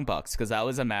versus Young Bucks because that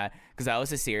was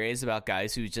a series about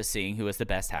guys who just seeing who was the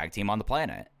best tag team on the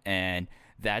planet, and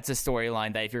that's a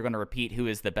storyline that if you're going to repeat who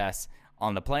is the best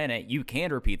on the planet, you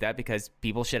can repeat that because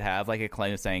people should have like a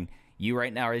claim saying you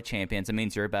right now are the champions. It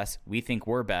means you're best. We think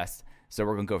we're best, so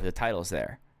we're going to go for the titles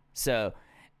there. So,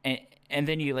 and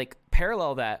then you like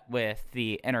parallel that with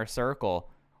the Inner Circle.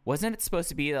 Wasn't it supposed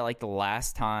to be that like the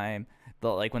last time?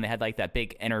 Like when they had like that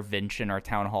big intervention or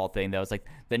town hall thing, that was like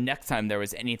the next time there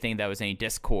was anything that was any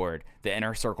discord, the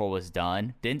Inner Circle was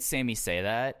done. Didn't Sammy say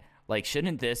that? Like,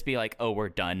 shouldn't this be like, oh, we're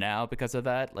done now because of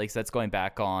that? Like, so that's going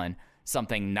back on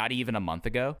something not even a month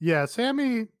ago. Yeah,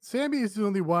 Sammy is the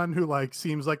only one who like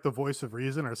seems like the voice of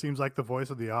reason or seems like the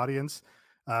voice of the audience,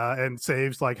 and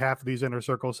saves like half of these Inner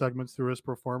Circle segments through his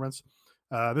performance.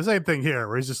 The same thing here,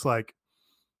 where he's just like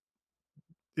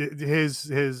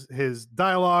his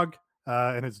dialogue.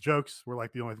 And his jokes were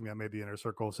like the only thing that made the Inner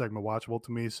Circle segment watchable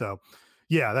to me. So,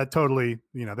 yeah, that totally,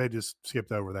 they just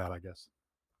skipped over that, I guess.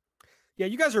 Yeah,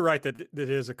 you guys are right that that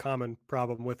is a common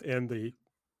problem within the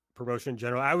promotion in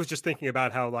general. I was just thinking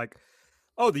about how like,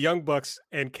 the Young Bucks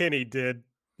and Kenny did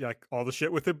like all the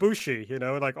shit with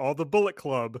Ibushi, like all the Bullet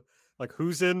Club, like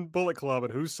who's in Bullet Club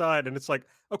and whose side, and it's like,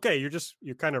 okay,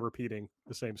 you're kind of repeating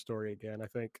the same story again, I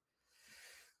think.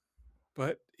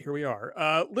 But here we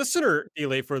are. Listener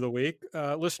delay for the week.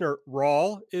 Listener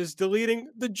Rawl is deleting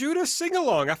the Judas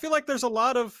sing-along. I feel like there's a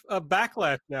lot of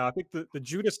backlash now. I think the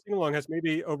Judas sing-along has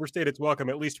maybe overstayed its welcome,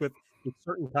 at least with a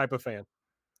certain type of fan.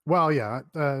 Well, yeah.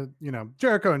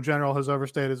 Jericho in general has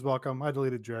overstayed his welcome. I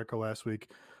deleted Jericho last week.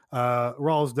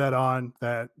 Rawl's dead on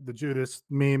that the Judas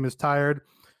meme is tired.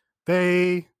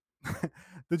 The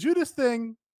Judas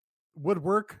thing would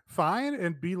work fine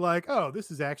and be like, oh,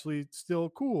 this is actually still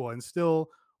cool and still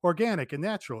organic and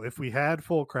natural if we had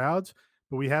full crowds,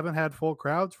 but we haven't had full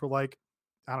crowds for like,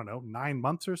 I don't know, 9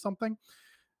 months or something.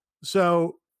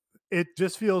 So it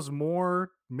just feels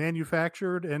more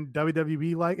manufactured and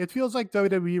WWE like. It feels like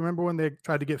WWE, remember when they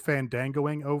tried to get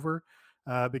Fandangoing over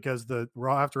because the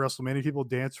Raw after WrestleMania people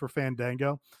danced for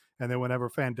Fandango, and then whenever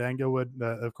Fandango would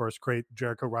of course create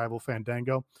Jericho rival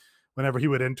Fandango, whenever he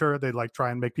would enter, they'd like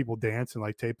try and make people dance and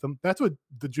like tape them. That's what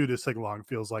the Judas sing-along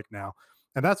feels like now.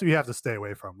 And that's what you have to stay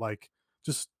away from. Like,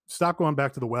 just stop going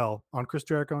back to the well on Chris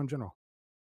Jericho in general.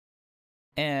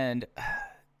 And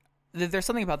there's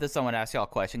something about this I want to ask y'all a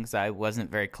question because I wasn't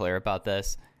very clear about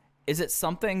this. Is it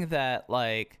something that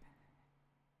like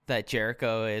that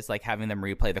Jericho is like having them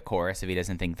replay the chorus if he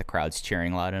doesn't think the crowd's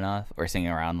cheering loud enough or singing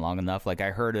around long enough? Like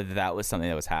I heard that was something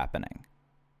that was happening.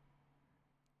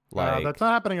 Like, that's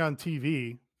not happening on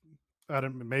TV.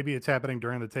 Maybe it's happening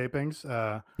during the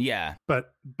tapings. Yeah,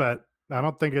 but I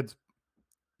don't think it's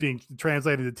being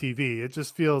translated to TV. It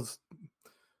just feels,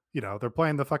 they're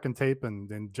playing the fucking tape,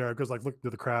 and Jericho's like looking to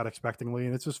the crowd expectingly,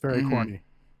 and it's just very corny.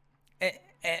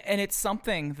 And it's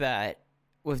something that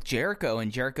with Jericho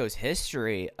and Jericho's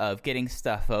history of getting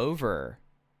stuff over,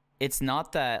 it's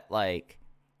not that like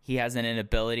he has an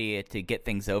inability to get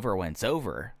things over when it's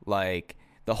over. Like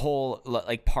the whole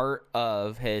like part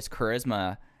of his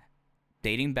charisma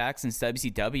dating back since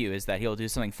WCW is that he'll do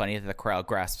something funny that the crowd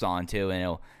grasps onto and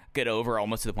he'll get over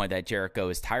almost to the point that Jericho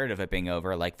is tired of it being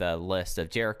over, like the List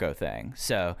of Jericho thing.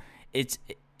 So it's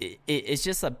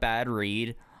just a bad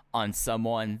read on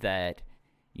someone that,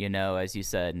 as you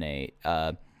said, Nate,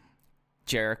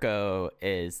 Jericho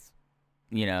is,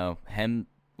 him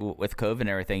with COVID and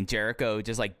everything, Jericho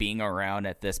just like being around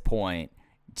at this point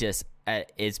just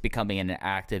is becoming an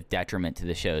active detriment to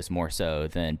the shows more so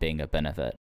than being a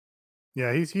benefit.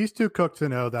 Yeah, he's too cooked to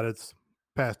know that it's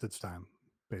past its time,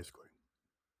 basically.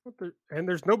 And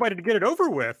there's nobody to get it over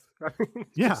with. I mean,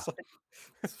 it's just like,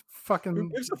 it's fucking. who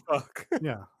gives a fuck?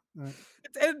 Yeah.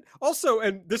 And also,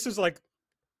 and this is like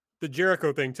the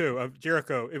Jericho thing too. Of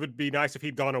Jericho, it would be nice if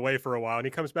he'd gone away for a while and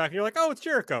he comes back and you're like, oh, it's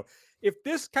Jericho. If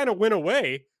this kind of went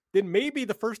away, then maybe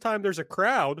the first time there's a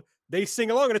crowd, they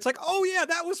sing along and it's like, oh yeah,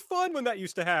 that was fun when that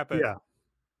used to happen. Yeah.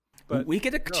 But we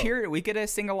get to cheer, we get to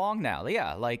sing along now.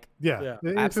 Yeah, like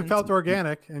If it felt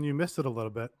organic and you missed it a little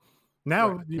bit.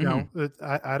 Now, you know,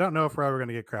 I don't know if we're ever going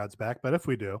to get crowds back, but if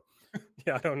we do,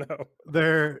 I don't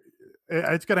know.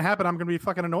 It's going to happen. I'm going to be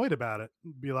fucking annoyed about it.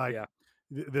 Be like,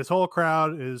 this whole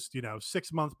crowd is,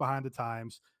 6 months behind the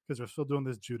times because they're still doing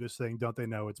this Judas thing. Don't they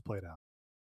know it's played out?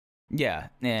 Yeah,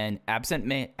 and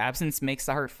absence makes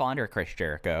the heart fonder, Chris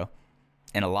Jericho.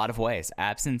 In a lot of ways,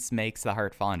 absence makes the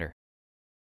heart fonder.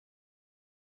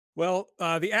 Well,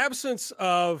 the absence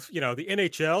of, the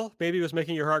NHL maybe was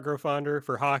making your heart grow fonder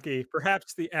for hockey.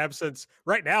 Perhaps the absence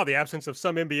of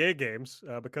some NBA games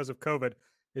because of COVID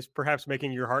is perhaps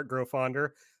making your heart grow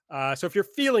fonder. So if you're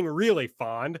feeling really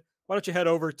fond, why don't you head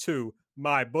over to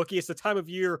MyBookie? It's the time of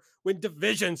year when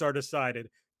divisions are decided,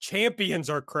 champions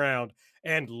are crowned,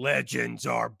 and legends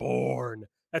are born.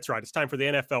 That's right. It's time for the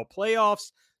NFL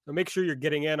playoffs. So make sure you're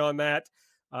getting in on that.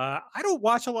 I don't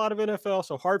watch a lot of NFL,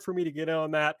 so hard for me to get in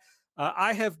on that.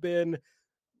 I have been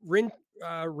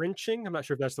wrenching, I'm not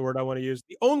sure if that's the word I want to use,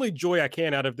 the only joy I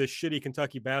can out of this shitty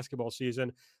Kentucky basketball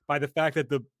season by the fact that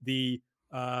the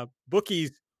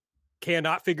bookies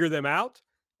cannot figure them out.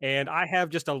 And I have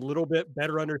just a little bit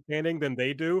better understanding than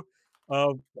they do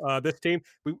of this team.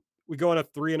 We go on a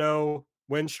 3-0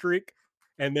 win streak.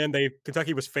 And then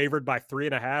Kentucky was favored by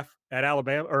 3.5 at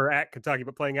Alabama or at Kentucky,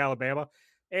 but playing Alabama.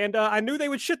 And I knew they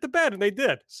would shit the bed, and they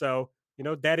did. So,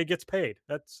 daddy gets paid.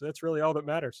 That's really all that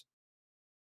matters.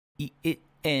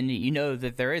 And you know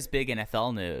that there is big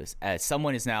NFL news as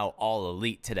someone is now all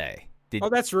elite today.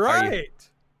 That's right.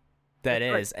 That's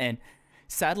right. And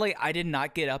sadly, I did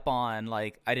not get up on,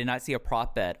 I did not see a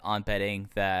prop bet on betting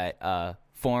that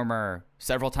former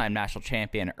several-time national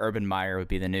champion Urban Meyer would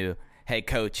be the new head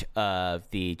coach of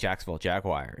the Jacksonville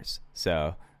Jaguars.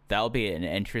 So that'll be an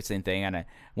interesting thing, and I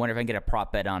wonder if I can get a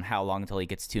prop bet on how long until he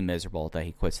gets too miserable that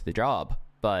he quits the job.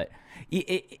 But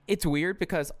it's weird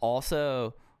because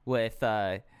also with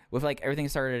everything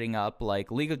starting up,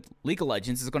 like League of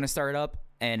Legends is going to start up,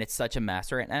 and it's such a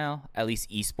mess right now, at least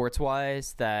esports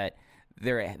wise, that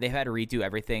they've had to redo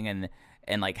everything,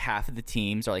 and like half of the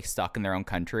teams are like stuck in their own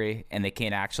country and they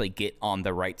can't actually get on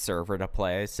the right server to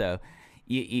play. So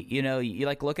you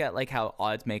like look at like how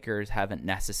odds makers haven't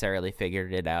necessarily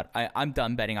figured it out. I'm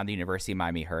done betting on the University of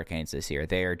Miami Hurricanes this year.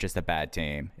 They are just a bad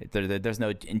team. There's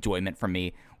no enjoyment from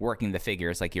me working the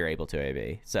figures like you're able to,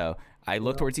 AB. So I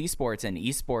look towards esports, and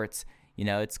esports,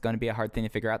 it's going to be a hard thing to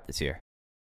figure out this year.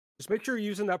 Just make sure you're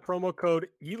using that promo code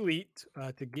ELITE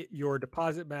to get your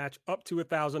deposit match up to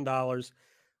 $1,000.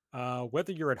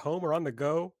 Whether you're at home or on the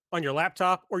go, on your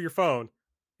laptop or your phone,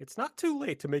 it's not too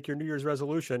late to make your New Year's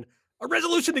resolution. A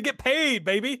resolution to get paid,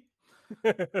 baby.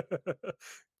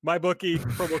 MyBookie,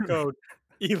 promo code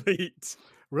ELITE.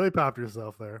 Really popped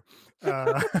yourself there.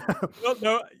 Well,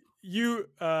 no, you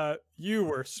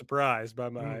were surprised by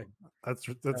my. That's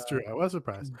true. I was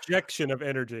surprised. Injection of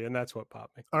energy, and that's what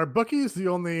popped me. Are bookies the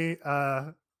only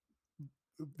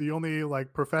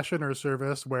like profession or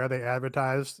service where they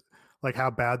advertise like how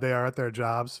bad they are at their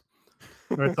jobs?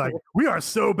 Where it's like, we are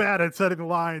so bad at setting the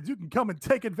lines. You can come and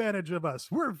take advantage of us.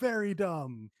 We're very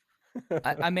dumb.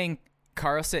 I mean,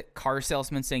 car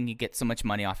salesman saying you get so much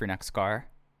money off your next car,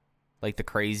 like the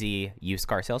crazy used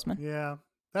car salesman. Yeah,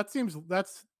 that seems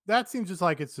just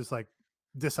like it's just like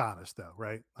dishonest though,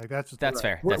 right? Like that's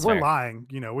fair. We're fair. lying.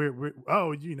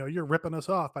 You're ripping us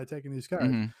off by taking these cars.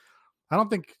 Mm-hmm. I don't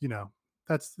think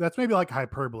that's maybe like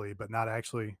hyperbole, but not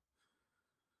actually.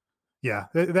 Yeah,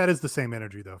 that is the same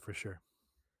energy though, for sure.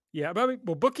 Yeah, but I mean,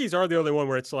 bookies are the only one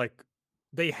where it's like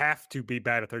they have to be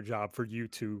bad at their job for you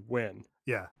to win.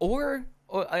 Yeah. Or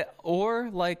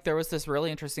like there was this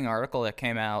really interesting article that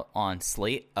came out on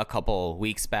Slate a couple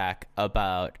weeks back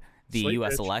about the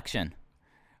U.S. election.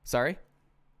 Sorry?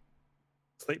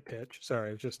 Slate pitch.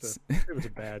 Sorry, it was a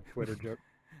bad Twitter joke.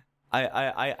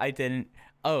 I didn't.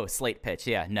 Oh, Slate pitch.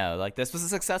 Yeah, no, like this was a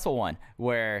successful one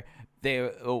where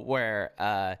it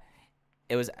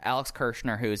was Alex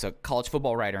Kirshner, who's a college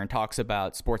football writer and talks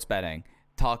about sports betting,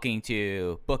 talking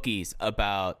to bookies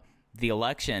about the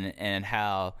election and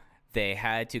how they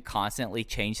had to constantly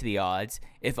change the odds,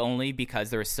 if only because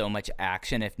there was so much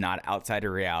action, if not outside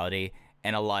of reality,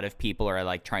 and a lot of people are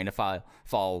like trying to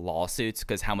file lawsuits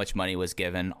because how much money was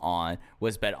bet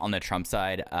on the Trump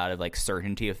side out of like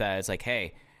certainty of that. It's like,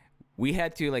 hey, we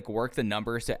had to like work the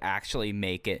numbers to actually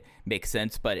make it make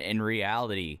sense, but in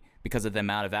reality, because of the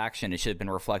amount of action, it should have been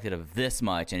reflected of this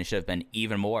much, and it should have been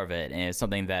even more of it. And it's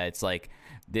something that it's like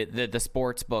the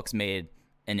sports books made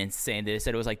an insane. They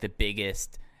said it was like the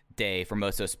biggest day for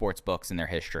most of those sports books in their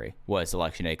history was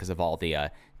election day because of all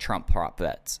the Trump prop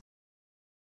bets.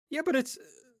 Yeah, but it's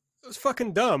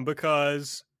fucking dumb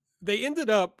because they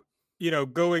ended up,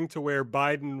 going to where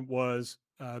Biden was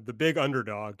the big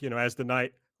underdog, as the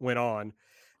night went on.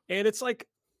 And it's like,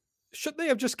 shouldn't they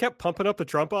have just kept pumping up the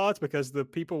Trump odds because those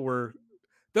people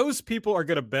are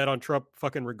going to bet on Trump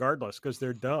fucking regardless because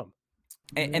they're dumb.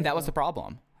 And that was the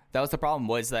problem.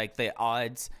 Was like the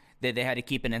odds that they had to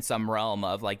keep it in some realm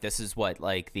of like, this is what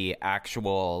like the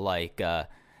actual like Dan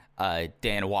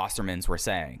Wassermans were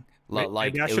saying.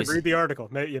 Maybe I should read the article.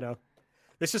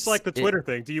 It's just like the Twitter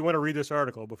thing. Do you want to read this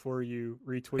article before you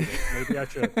retweet it? Maybe I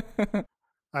should.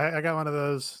 I got one of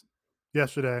those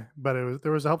yesterday, but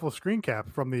there was a helpful screen cap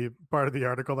from the part of the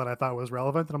article that I thought was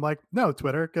relevant. And I'm like, no,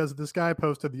 Twitter, because this guy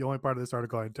posted the only part of this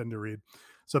article I intend to read.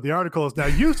 So the article is now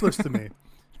useless to me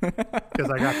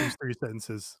because I got these 3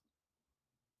 sentences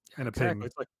and a ping.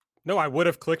 It's like, no, I would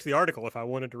have clicked the article if I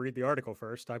wanted to read the article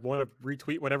first. I want to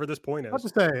retweet whatever this point is. I have to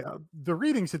say, the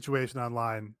reading situation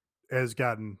online has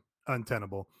gotten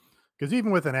untenable because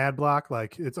even with an ad block,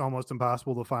 like it's almost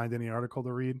impossible to find any article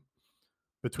to read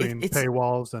between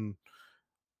paywalls, and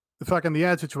the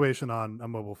ad situation on a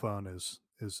mobile phone is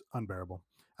unbearable.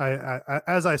 I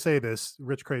as I say this,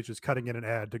 Rich Craich is cutting in an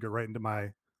ad to go right into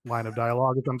my line of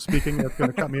dialogue if I'm speaking. That's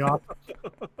going to cut me off.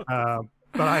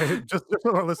 But I just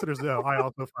so our listeners know, I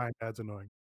also find ads annoying.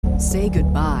 Say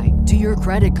goodbye to your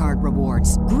credit card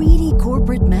rewards. Greedy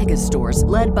corporate mega stores,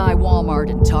 led by Walmart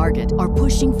and Target, are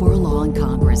pushing for a law in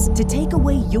Congress to take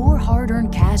away your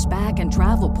hard-earned cash back and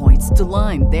travel points to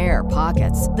line their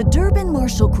pockets. The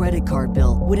Durbin-Marshall credit card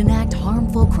bill would enact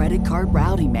harmful credit card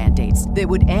routing mandates that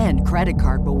would end credit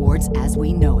card rewards as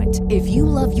we know it. If you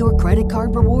love your credit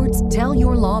card rewards, tell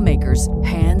your lawmakers,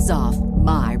 hands off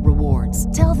my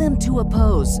rewards. Tell them to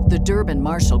oppose the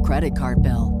Durbin-Marshall credit card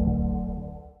bill.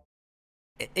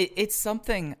 It's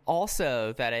something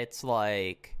also that it's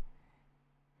like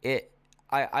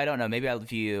I don't know, maybe I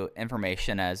view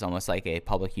information as almost like a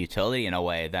public utility in a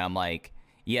way that I'm like,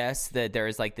 yes, that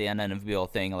there's like the unenviable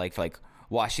thing like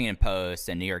Washington Post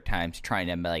and New York Times trying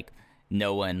to like,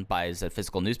 no one buys a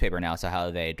physical newspaper now, so how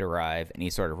do they derive any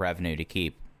sort of revenue to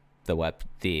keep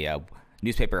the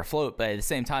newspaper afloat? But at the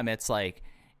same time, it's like,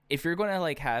 if you're going to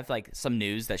like have like some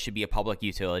news that should be a public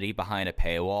utility behind a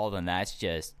paywall, then that's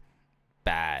just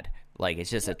bad. Like,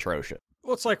 it's just atrocious.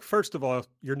 Well, it's like, first of all,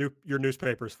 your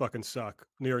newspapers fucking suck.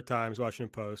 New York Times, Washington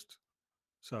Post.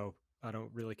 So I don't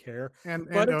really care.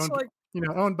 But it's owned, like,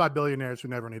 owned by billionaires who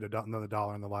never need another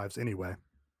dollar in their lives anyway.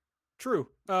 True.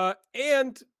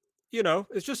 And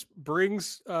it just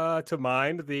brings to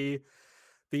mind the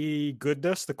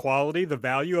goodness, the quality, the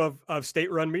value of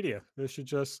state-run media. They should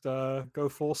just go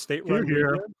full state-run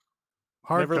media.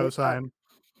 Hard cosign.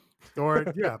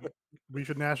 Or yeah, we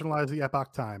should nationalize the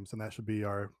Epoch Times, and that should be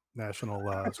our national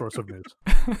source of news.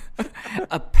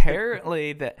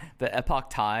 Apparently, the Epoch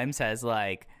Times has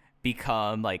like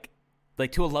become like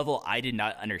to a level I did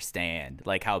not understand,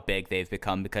 like how big they've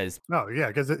become. Because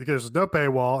because there's no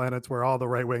paywall, and it's where all the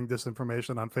right wing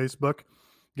disinformation on Facebook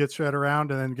gets shared around,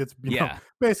 and then gets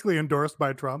basically endorsed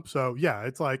by Trump. So yeah,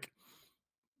 it's like.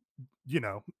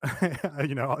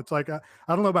 It's like I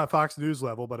don't know about Fox News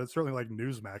level, but it's certainly like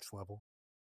Newsmax level.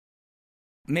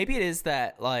 Maybe it is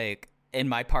that like in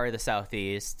my part of the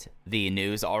Southeast, the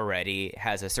news already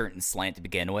has a certain slant to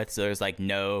begin with, so there's like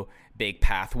no big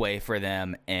pathway for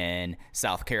them in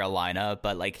South Carolina.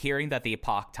 But like hearing that the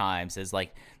Epoch Times is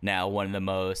like now one of the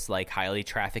most like highly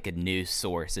trafficked news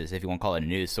sources, if you want to call it a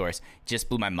news source, just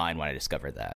blew my mind when I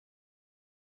discovered that.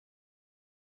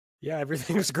 Yeah,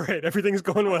 everything's great. Everything's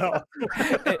going well.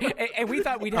 and we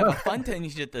thought we'd have a fun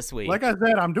tinge this week. Like I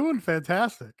said, I'm doing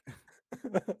fantastic.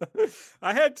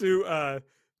 I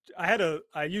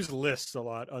use lists a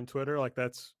lot on Twitter. Like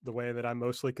that's the way that I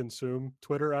mostly consume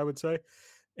Twitter, I would say.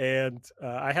 And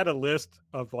I had a list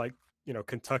of like,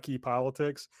 Kentucky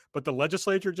politics, but the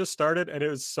legislature just started and it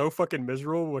was so fucking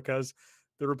miserable because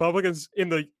the Republicans in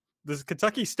the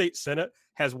Kentucky State Senate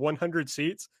has 100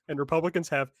 seats and Republicans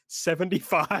have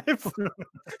 75.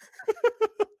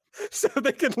 So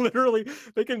they can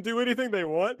do anything they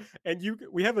want. And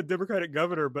we have a Democratic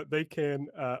governor, but they can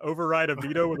override a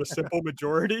veto with a simple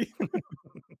majority.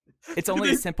 It's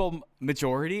only a simple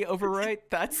majority override?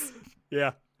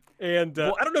 Yeah. And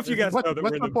I don't know if you guys know that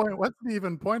what's we're the point? What's the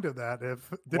even point of that?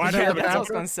 If Why did you not? That's what I was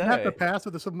gonna say. have to pass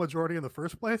with a simple majority in the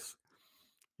first place?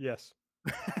 Yes.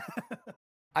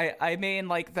 I mean,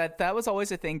 like that was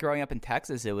always a thing growing up in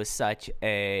Texas. It was such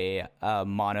a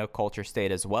monoculture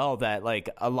state as well that like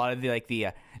a lot of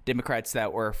the Democrats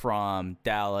that were from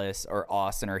Dallas or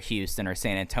Austin or Houston or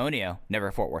San Antonio,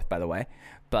 never Fort Worth, by the way,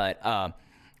 but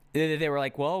they were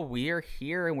like, well, we are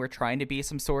here and we're trying to be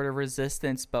some sort of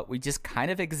resistance, but we just kind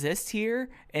of exist here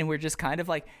and we're just kind of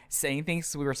like saying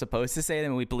things we were supposed to say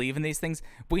and we believe in these things,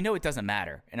 but we know it doesn't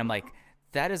matter. And I'm like,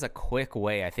 that is a quick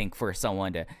way, I think, for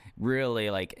someone to really,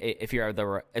 like, if you have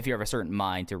a certain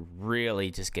mind, to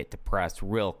really just get depressed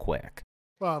real quick.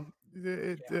 Well,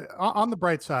 on the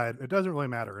bright side, it doesn't really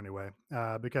matter anyway,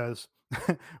 because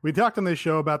we talked on this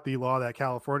show about the law that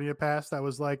California passed that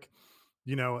was like,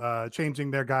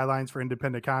 changing their guidelines for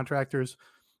independent contractors,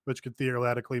 which could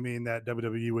theoretically mean that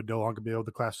WWE would no longer be able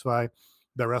to classify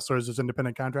the wrestlers as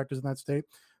independent contractors in that state.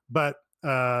 But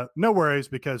no worries,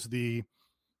 because the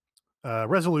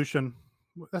resolution,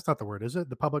 that's not the word, is it?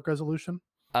 The public resolution?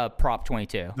 Prop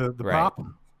 22. The right. prop?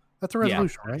 That's a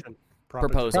resolution, right?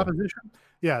 Proposal. Proposition?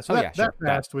 Yeah, so that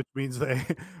passed, which means they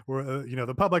were,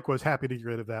 the public was happy to get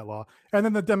rid of that law. And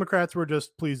then the Democrats were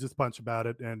just pleased as punch about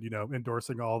it and,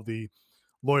 endorsing all of the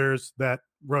lawyers that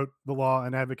wrote the law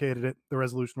and advocated it, the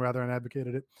resolution rather, and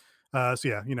advocated it. So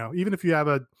yeah, even if you have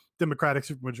a Democratic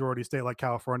supermajority state like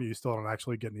California, you still don't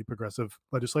actually get any progressive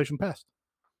legislation passed.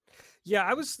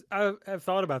 Yeah, I've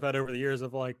thought about that over the years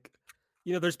of like,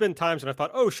 there's been times when I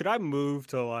thought, oh, should I move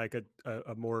to like a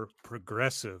more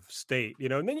progressive state?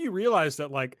 And then you realize that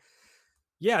like,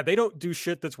 yeah, they don't do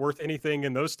shit that's worth anything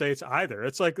in those states either.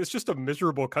 It's like, it's just a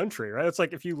miserable country, right? It's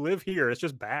like, if you live here, it's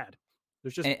just bad.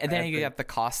 There's just and then you get the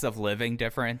cost of living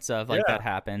difference of like that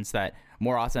happens, that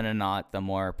more often than not, the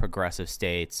more progressive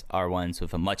states are ones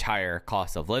with a much higher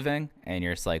cost of living. And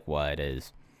you're just like,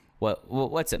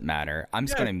 what's it matter? I'm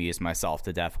just going to amuse myself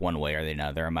to death one way or the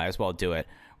other. I might as well do it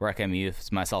where I can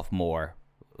amuse myself more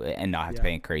and not have to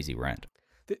pay crazy rent.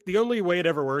 The only way it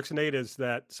ever works, Nate, is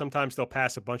that sometimes they'll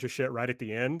pass a bunch of shit right at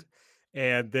the end.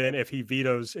 And then if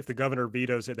the governor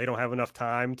vetoes it, they don't have enough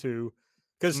time to,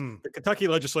 because the Kentucky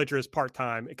legislature is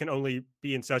part-time. It can only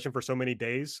be in session for so many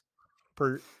days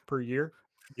per year.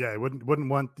 Yeah, it wouldn't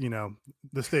want,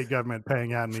 the state government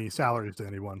paying out any salaries to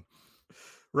anyone.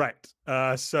 Right.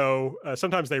 So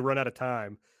sometimes they run out of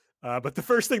time. But the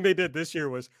first thing they did this year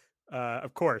was,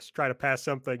 of course, try to pass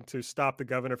something to stop the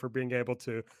governor from being able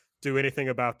to do anything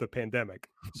about the pandemic.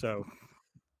 So,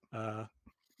 so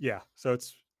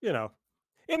it's,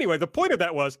 anyway, the point of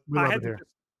that was I had to just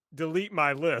delete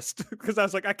my list because I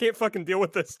was like, I can't fucking deal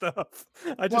with this stuff.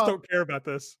 I just don't care about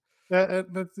this. That's,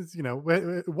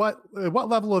 what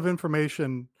level of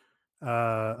information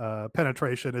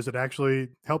penetration is it actually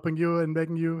helping you and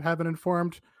making you have an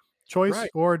informed choice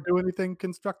or do anything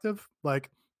constructive? Like,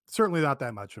 certainly not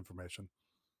that much information.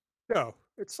 No,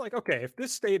 it's like, okay, if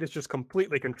this state is just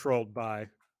completely controlled by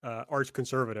arch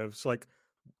conservatives, like,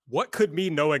 what could me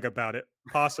knowing about it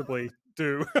possibly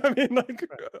do? I mean, like,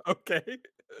 okay,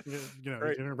 if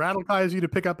it rattle ties you to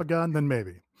pick up a gun, then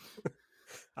maybe.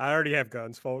 I already have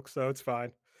guns, folks, so it's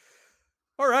fine.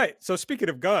 All right. So speaking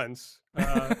of guns,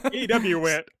 AEW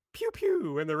went pew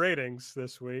pew in the ratings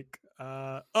this week.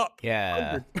 Up.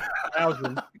 Yeah.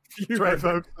 100,000. That's right,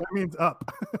 folks. That means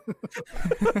up.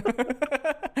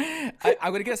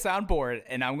 I'm going to get a soundboard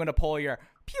and I'm going to pull your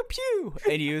pew pew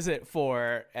and use it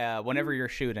for whenever you're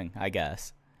shooting, I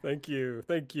guess. Thank you.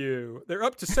 They're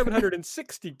up to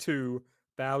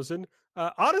 762,000.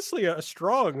 Honestly, a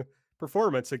strong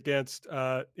performance against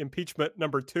impeachment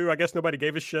number 2. I guess nobody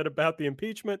gave a shit about the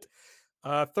impeachment.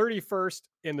 31st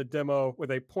in the demo with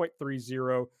a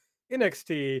 0.30.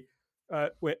 NXT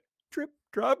went drip,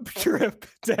 drop, drip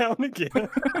down again.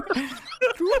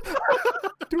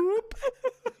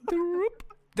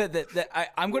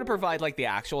 I'm going to provide like the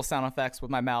actual sound effects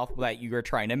with my mouth that you were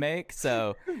trying to make.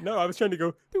 So no, I was trying to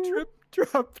go drip,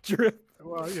 drop, drip.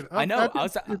 Well, I know.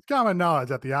 It's common knowledge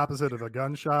that the opposite of a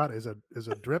gunshot is a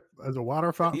drip, as a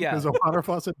water fountain, is a water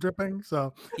faucet dripping.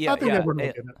 So I think that we're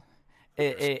making it.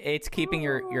 It's keeping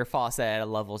your faucet at a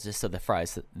level just so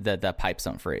the pipes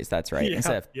don't freeze. That's right.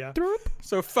 Yeah.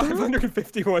 So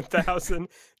 551,000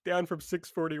 down from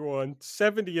 641,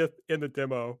 70th in the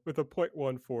demo with a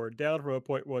 0.14, down from a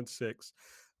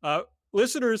 0.16.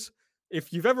 Listeners,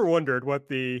 if you've ever wondered what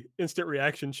the instant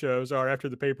reaction shows are after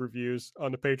the pay-per-views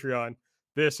on the Patreon,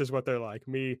 this is what they're like.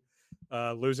 Me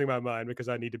losing my mind because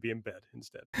I need to be in bed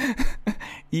instead.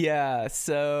 Yeah.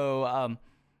 So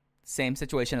same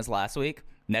situation as last week.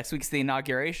 Next week's the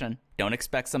inauguration. Don't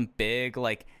expect some big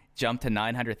like jump to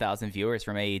 900,000 viewers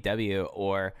from AEW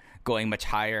or going much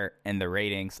higher in the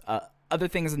ratings. Other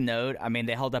things to note, I mean,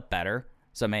 they held up better.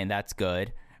 So, I mean, that's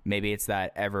good. Maybe it's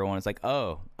that everyone is like,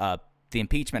 oh, the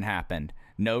impeachment happened.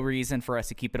 No reason for us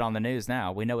to keep it on the news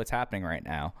now. We know what's happening right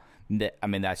now. I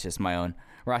mean, that's just my own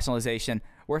rationalization.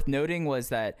 Worth noting was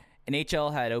that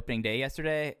NHL had opening day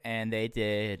yesterday, and they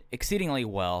did exceedingly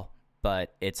well,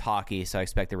 but it's hockey, so I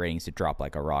expect the ratings to drop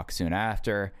like a rock soon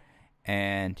after.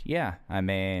 And yeah, I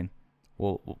mean,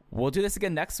 we'll do this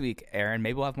again next week, Aaron.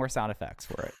 Maybe we'll have more sound effects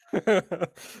for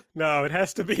it. No, it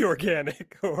has to be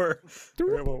organic, or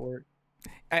it won't work.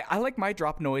 I like my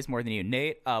drop noise more than you,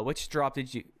 Nate. Which drop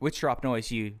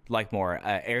noise you like more?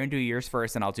 Aaron, do yours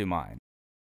first, and I'll do mine.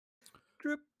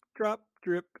 Drip, drop,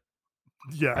 drip.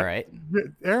 Yeah. All right.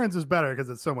 Aaron's is better because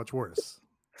it's so much worse.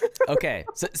 Okay,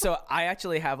 so I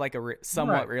actually have like a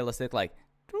somewhat realistic like.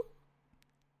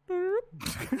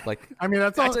 I mean,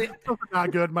 that's actually also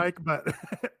not good, Mike. But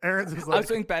Aaron's is like. I was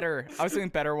doing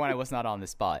better when I was not on the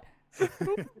spot.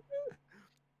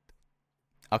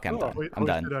 Okay, I'm done. I'm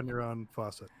done. It on your own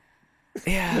faucet.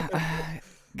 Yeah,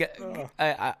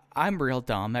 I'm real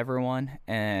dumb, everyone,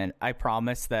 and I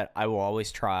promise that I will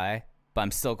always try, but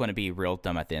I'm still going to be real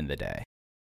dumb at the end of the day.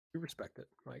 We respect it,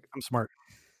 Mike. I'm smart.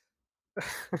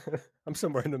 I'm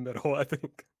somewhere in the middle, I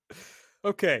think.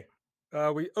 Okay,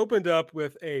 we opened up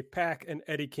with a Pac and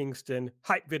Eddie Kingston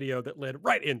hype video that led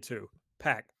right into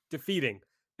Pac defeating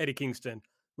Eddie Kingston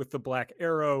with the Black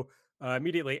Arrow.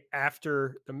 Immediately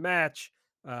after the match,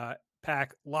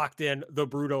 Pac locked in the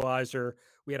Brutalizer.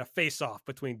 We had a face-off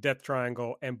between Death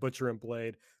Triangle and Butcher and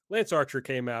Blade. Lance Archer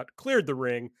came out, cleared the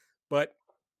ring, but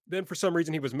then for some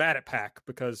reason he was mad at Pac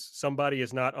because somebody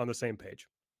is not on the same page.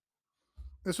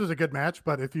 This was a good match,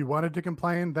 but if you wanted to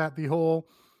complain that the whole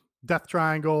Death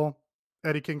Triangle,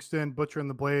 Eddie Kingston, Butcher and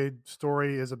the Blade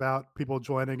story is about people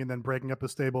joining and then breaking up the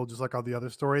stable just like all the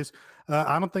other stories,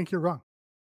 I don't think you're wrong.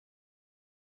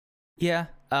 Yeah,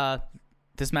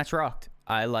 this match rocked.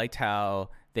 I liked how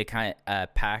they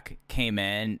Pac came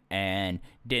in and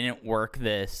didn't work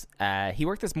this. He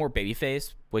worked this more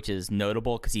babyface, which is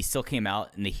notable because he still came out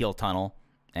in the heel tunnel,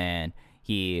 and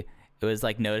it was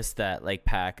like noticed that like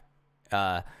Pac,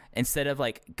 instead of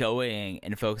like going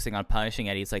and focusing on punishing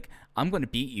Eddie, it's like, I'm going to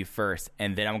beat you first,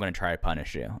 and then I'm going to try to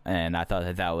punish you. And I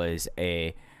thought that was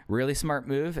a really smart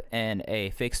move in a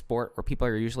fake sport where people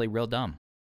are usually real dumb.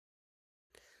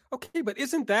 Okay, but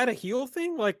isn't that a heel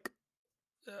thing? Like,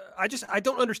 I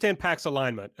don't understand Pac's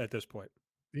alignment at this point.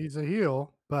 He's a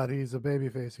heel, but he's a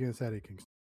babyface against Eddie Kingston.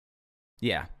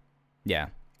 Yeah.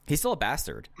 He's still a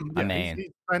bastard. Yeah, I mean,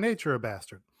 he's by nature a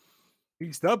bastard.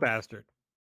 He's the bastard.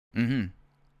 Mm-hmm.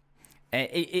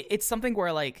 It's something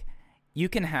where like you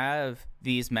can have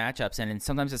these matchups, and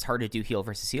sometimes it's hard to do heel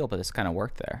versus heel, but this kind of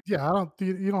worked there. Yeah,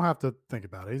 you don't have to think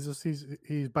about it.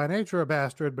 He's by nature a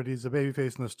bastard, but he's a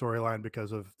babyface in the storyline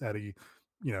because of Eddie,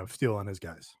 stealing his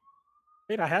guys.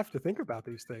 Wait, I have to think about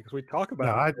these things. We talk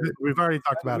about. No, we've already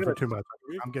talked about it for too much.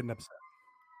 I'm getting upset.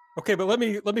 Okay, but let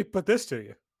me put this to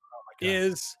you. Oh my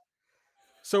God.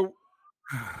 So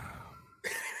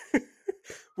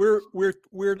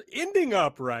we're ending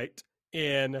up right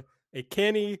in a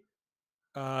Kenny,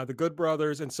 the Good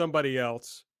Brothers, and somebody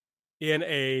else in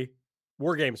a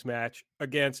War Games match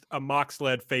against a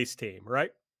Mox-led face team,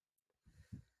 right?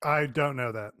 I don't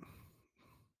know that.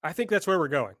 I think that's where we're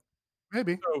going.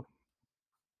 Maybe. So,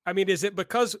 I mean, is it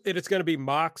because it's going to be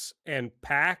Mox and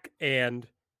Pac and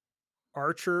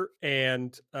Archer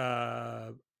and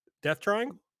Death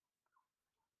Triangle?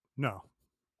 No.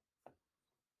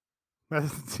 That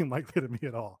doesn't seem likely to me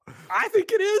at all. I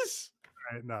think it is.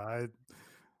 Right, no,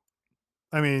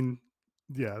 I mean,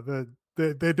 yeah,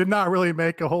 they did not really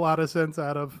make a whole lot of sense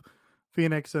out of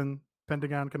Phoenix and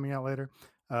Pentagon coming out later.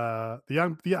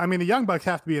 The Young Bucks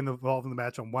have to be involved in the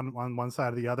match on one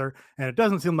side or the other, and it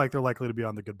doesn't seem like they're likely to be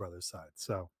on the Good Brothers side.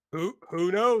 So who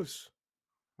knows?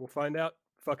 We'll find out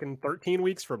fucking 13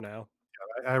 weeks from now.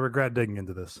 I regret digging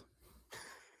into this,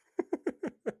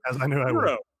 as I knew I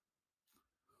would.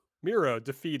 Miro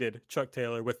defeated Chuck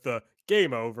Taylor with the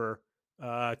game over.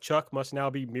 Chuck must now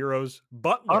be Miro's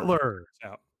butler.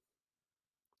 Out.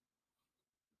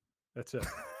 That's it.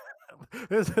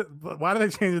 Why did they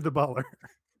change it to Butler?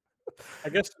 I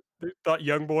guess they thought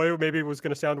Young Boy maybe was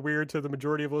going to sound weird to the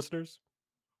majority of listeners,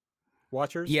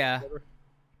 watchers. Yeah, whatever.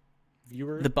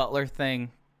 Viewers. The Butler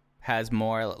thing has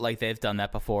more like they've done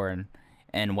that before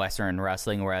in Western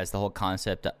wrestling, whereas the whole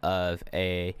concept of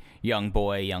a young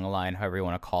boy, young lion, however you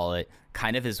want to call it,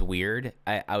 kind of is weird.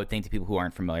 I would think to people who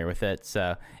aren't familiar with it,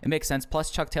 so it makes sense. Plus,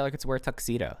 Chuck Taylor gets to wear a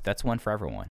tuxedo. That's one for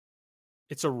everyone.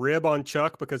 It's a rib on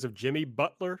Chuck because of Jimmy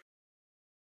Butler.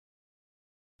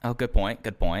 Oh, good point.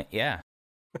 Good point. Yeah.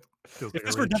 Feels If like a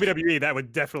this were reach. WWE, that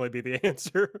would definitely be the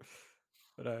answer.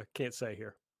 But can't say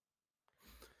here.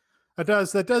 That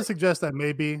does suggest that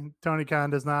maybe Tony Khan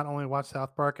does not only watch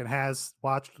South Park and has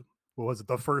watched, what was it,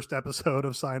 the first episode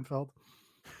of Seinfeld?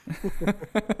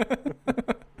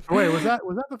 Wait, was that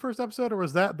the first episode, or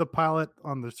was that the pilot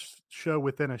on the show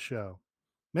within a show?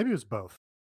 Maybe it was both.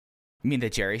 You mean the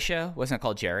Jerry Show? Wasn't it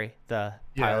called Jerry? The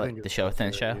pilot, the show within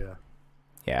a show? Yeah.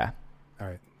 Yeah. All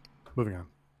right. Moving on.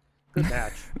 Good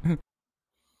match.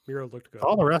 Miro looked good.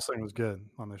 All the wrestling was good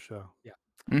on this show. Yeah.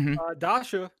 Mm-hmm.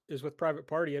 Dasha is with Private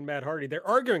Party and Matt Hardy. They're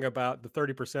arguing about the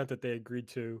 30% that they agreed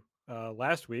to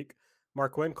last week.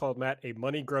 Mark Quinn called Matt a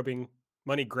money grabbing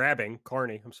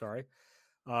Carney. I'm sorry.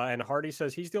 And Hardy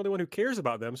says he's the only one who cares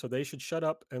about them, so they should shut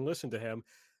up and listen to him.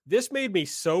 This made me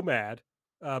so mad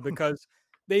because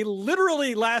they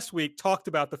literally last week talked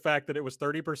about the fact that it was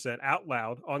 30% out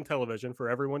loud on television for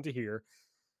everyone to hear.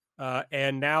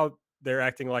 And now they're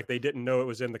acting like they didn't know it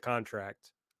was in the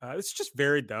contract. It's just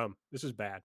very dumb. This is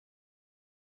bad.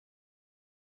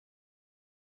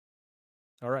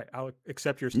 All right, I'll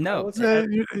accept your No. It's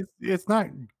not,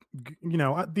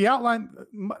 the outline,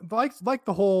 like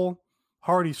the whole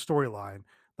Hardy storyline.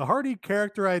 The Hardy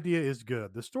character idea is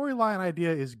good. The storyline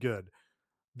idea is good.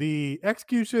 The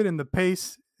execution and the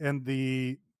pace and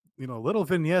the little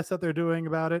vignettes that they're doing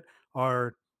about it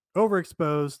are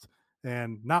overexposed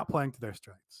and not playing to their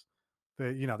strengths.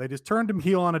 They just turned him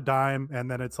heel on a dime, and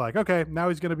then it's like, okay, now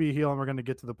he's going to be a heel, and we're going to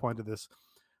get to the point of this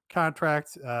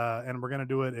contract, and we're going to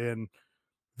do it in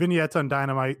vignettes on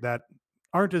Dynamite that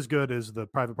aren't as good as the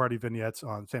Private Party vignettes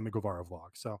on Sammy Guevara vlog.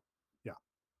 So, yeah.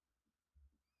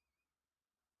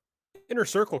 Inner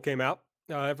Circle came out.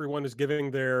 Everyone is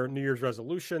giving their New Year's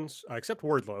resolutions, except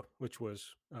Wardlow, which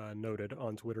was noted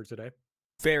on Twitter today.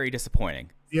 Very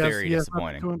disappointing. Very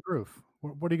disappointing. To improve.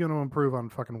 What are you going to improve on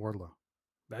fucking Wardlow?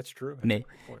 That's true.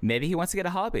 Maybe he wants to get a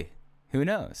hobby. Who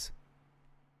knows?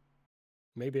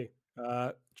 Maybe.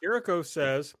 Jericho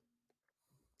says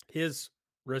his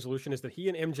resolution is that he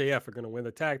and MJF are going to win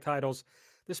the tag titles.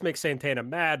 This makes Santana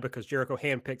mad because Jericho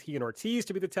handpicked he and Ortiz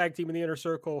to be the tag team in the Inner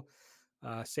Circle.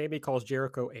 Sammy calls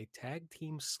Jericho a tag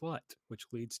team slut, which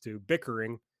leads to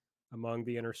bickering among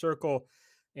the Inner Circle.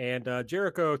 And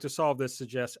Jericho, to solve this,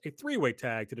 suggests a three-way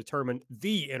tag to determine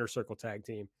the Inner Circle tag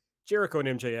team. Jericho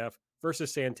and MJF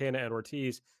versus Santana and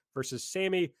Ortiz versus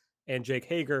Sammy and Jake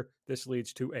Hager. This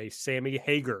leads to a Sammy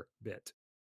Hager bit.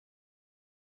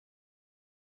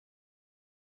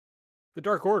 The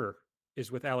Dark Order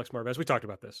is with Alex Marvez. We talked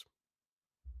about this.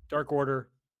 Dark Order,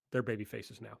 they're baby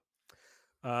faces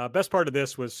now. Best part of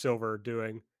this was Silver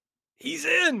doing, he's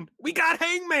in! We got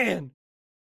Hangman!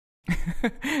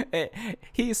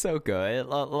 He's so good.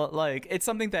 Like, it's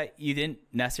something that you didn't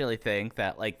necessarily think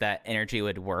that that energy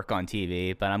would work on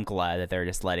TV, but I'm glad that they're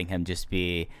just letting him just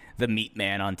be the meat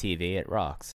man on TV. It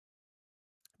rocks.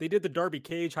 They did the Darby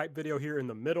Cage hype video here in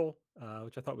the middle,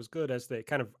 which I thought was good as they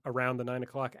kind of around the 9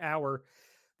 o'clock hour.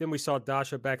 Then we saw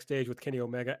Dasha backstage with Kenny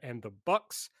Omega and the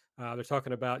Bucks. They're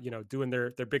talking about, doing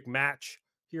their big match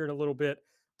here in a little bit.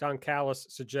 Don Callis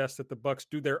suggests that the Bucks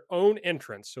do their own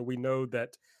entrance, so we know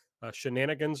that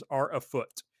shenanigans are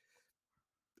afoot.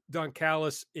 Don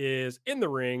Callis is in the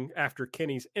ring after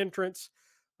Kenny's entrance.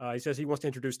 He says he wants to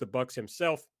introduce the Bucks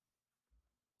himself.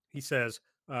 He says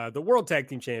the World Tag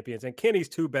Team Champions and Kenny's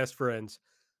two best friends,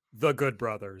 the Good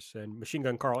Brothers, and Machine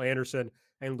Gun Carl Anderson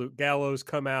and Luke Gallows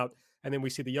come out. And then we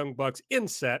see the Young Bucks in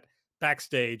set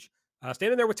backstage,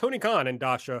 standing there with Tony Khan and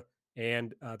Dasha,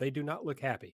 and they do not look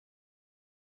happy.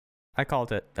 I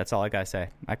called it. That's all I gotta say.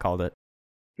 I called it.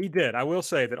 He did. I will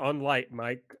say that on Light,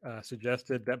 Mike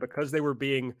suggested that because they were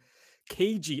being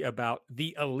cagey about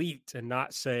the Elite and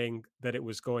not saying that it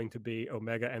was going to be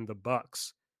Omega and the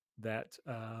Bucks, that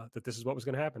this is what was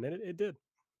going to happen, and it did.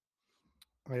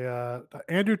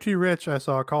 Andrew T. Rich, I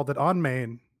saw, called it on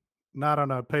main, not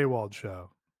on a paywalled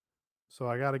show. So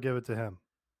I got to give it to him.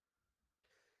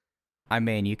 I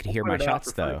mean, you could hear my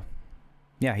shots, though.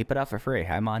 Yeah, he put out for free.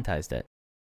 I monetized it.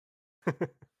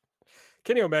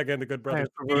 Kenny Omega and the Good Brothers.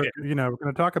 We're going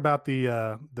to talk about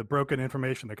the broken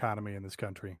information economy in this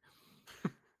country.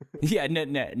 Yeah,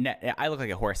 no, I look like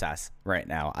a horse ass right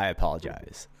now. I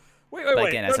apologize. Wait.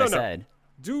 Again, as I said,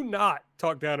 do not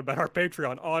talk down about our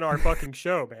Patreon on our fucking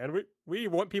show, man. We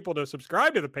want people to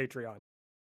subscribe to the Patreon.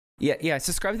 Yeah.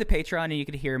 Subscribe to the Patreon, and you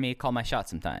can hear me call my shot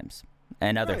sometimes,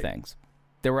 and other things.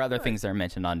 There were other things that are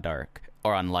mentioned on Dark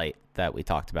or on Light that we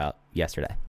talked about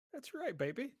yesterday. That's right,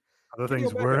 baby. Other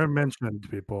things were mentioned,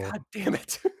 people. God damn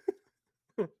it.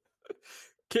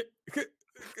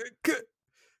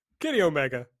 Kenny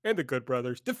Omega and the Good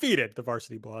Brothers defeated the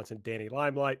Varsity Blondes and Danny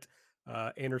Limelight.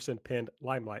 Anderson pinned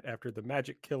Limelight after the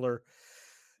Magic Killer.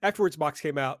 Afterwards, Mox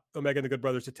came out. Omega and the Good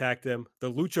Brothers attacked him.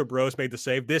 The Lucha Bros made the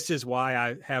save. This is why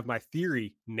I have my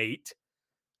theory, Nate.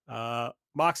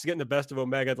 Mox is getting the best of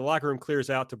Omega. The locker room clears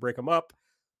out to break him up.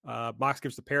 Mox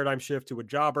gives the paradigm shift to a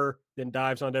jobber, then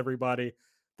dives on everybody.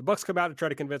 The Bucks come out to try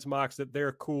to convince Mox that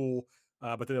they're cool,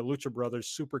 but then the Lucha Brothers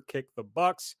super kick the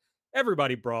Bucks.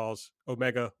 Everybody brawls.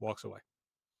 Omega walks away.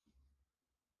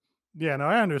 Yeah, no,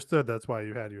 I understood that's why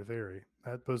you had your theory.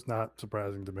 That was not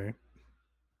surprising to me.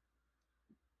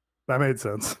 That made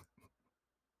sense.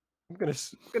 I'm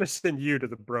gonna send you to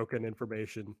the broken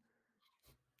information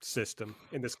system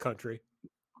in this country.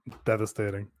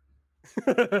 Devastating.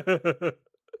 The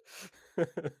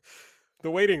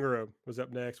waiting room was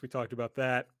up next. We talked about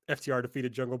that. FTR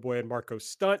defeated Jungle Boy and Marco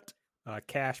Stunt.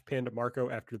 Cash pinned Marco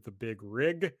after the big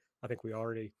rig. I think we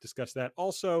already discussed that.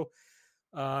 Also,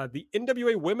 the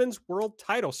NWA Women's World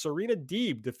Title, Serena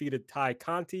Deeb defeated Ty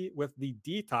Conti with the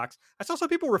Detox. I saw some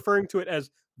people referring to it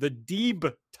as the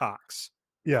Deeb Tox.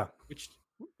 Yeah. Which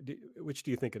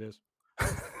do you think it is?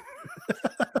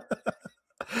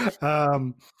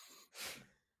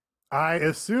 I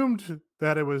assumed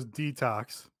that it was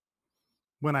Detox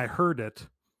when I heard it,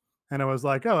 and I was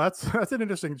like, "Oh, that's an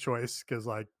interesting choice," because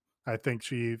like I think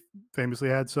she famously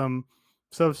had some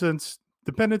substance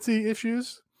dependency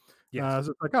issues. Yes.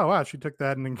 So it's like, oh wow, she took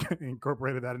that and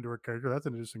incorporated that into her character. That's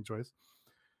an interesting choice.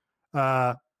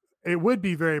 It would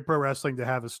be very pro wrestling to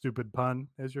have a stupid pun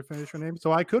as your finisher name,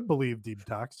 so I could believe Deep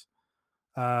Talks.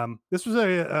 This was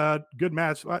a good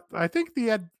match. I think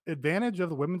the advantage of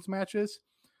the women's matches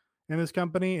in this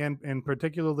company, and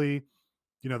particularly,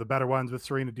 the better ones with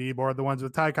Serena Deeb or the ones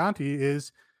with Ty Conti,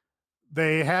 is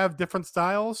they have different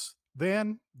styles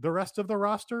than the rest of the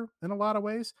roster in a lot of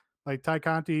ways. Like Ty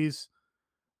Conti's,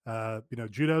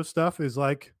 judo stuff is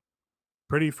like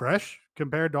pretty fresh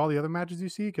compared to all the other matches you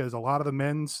see, because a lot of the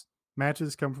men's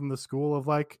matches come from the school of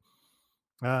like,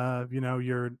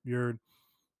 your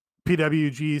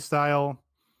PWG style,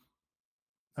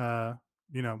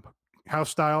 house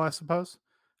style, I suppose.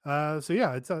 So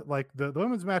yeah, it's like the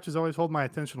women's matches always hold my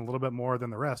attention a little bit more than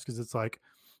the rest, because it's like,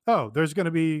 oh, there's going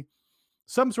to be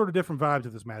some sort of different vibe to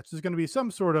this match. There's going to be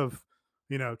some sort of,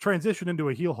 transition into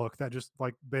a heel hook that just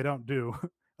like they don't do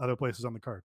other places on the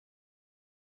card.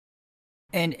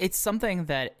 And it's something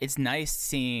that it's nice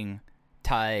seeing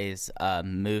Ty's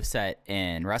moveset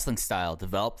and wrestling style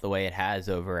develop the way it has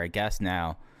over, I guess,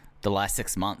 now the last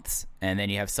 6 months. And then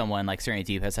you have someone like Serena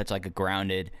Deeb has such like a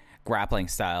grounded grappling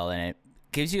style, and it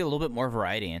gives you a little bit more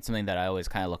variety. And it's something that I always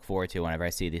kind of look forward to whenever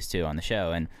I see these two on the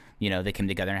show. And they came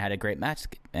together and had a great match,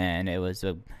 and it was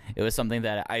something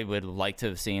that I would like to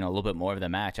have seen a little bit more of the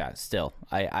match. Still,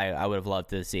 I would have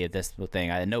loved to see this thing.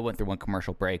 I know it went through one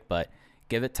commercial break, but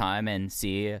give it time and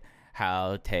see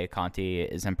how Tay Conti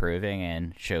is improving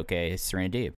and showcase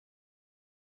Serena Deeb.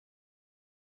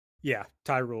 Yeah,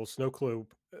 Ty rules. No clue.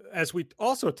 As we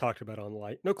also talked about on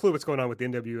Light, no clue what's going on with the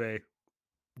NWA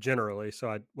generally, so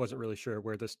I wasn't really sure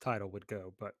where this title would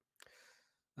go. But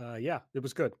yeah, it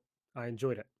was good. I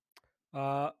enjoyed it.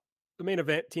 The main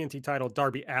event, TNT title,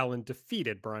 Darby Allin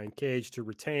defeated Brian Cage to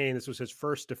retain. This was his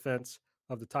first defense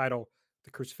of the title,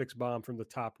 the crucifix bomb from the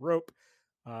top rope.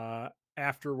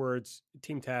 Afterwards,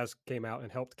 Team Taz came out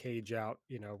and helped Cage out,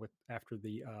 after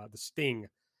the Sting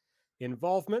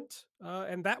involvement.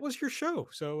 And that was your show.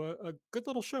 So a good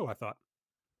little show, I thought.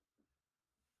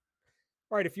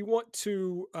 All right, if you want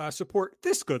to support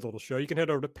this good little show, you can head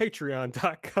over to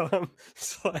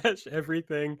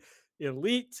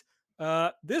patreon.com/everythingelite.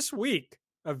 This week,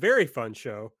 a very fun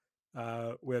show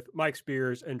with Mike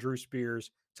Spears and Drew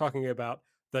Spears talking about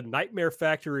the Nightmare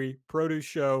Factory produce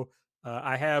show.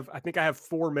 I think I have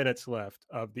 4 minutes left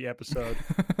of the episode,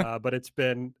 but it's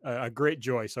been a great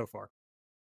joy so far.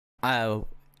 I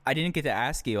didn't get to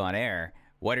ask you on air.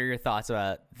 What are your thoughts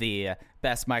about the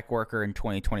best mic worker in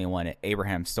 2021,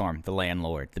 Abraham Storm, the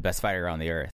landlord, the best fighter on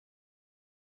the earth?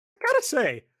 I gotta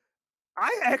say,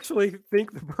 I actually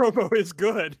think the promo is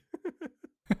good.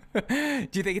 Do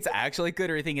you think it's actually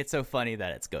good, or do you think it's so funny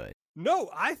that it's good?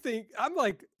 No, I'm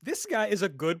like, this guy is a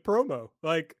good promo.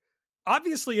 Like,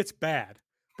 obviously it's bad,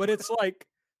 but it's like,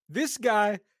 this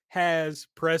guy has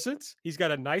presence. He's got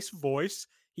a nice voice.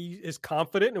 He is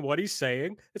confident in what he's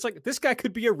saying. It's like, this guy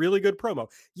could be a really good promo.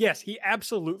 Yes, he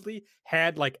absolutely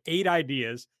had like 8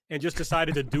 ideas and just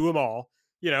decided to do them all.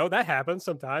 That happens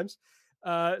sometimes.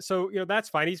 So that's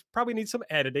fine. He's probably needs some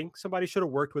editing. Somebody should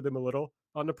have worked with him a little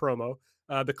on the promo.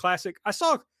 The classic, I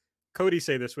saw Cody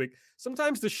say this week,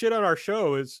 sometimes the shit on our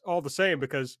show is all the same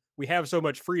because we have so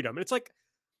much freedom. And it's like,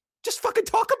 just fucking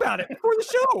talk about it before the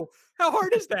show. How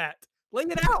hard is that? Lay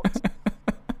it out.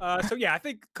 So yeah, I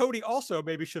think Cody also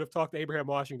maybe should have talked to Abraham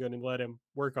Washington and let him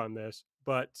work on this.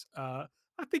 But I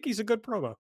think he's a good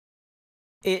promo.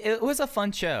 It was a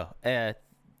fun show.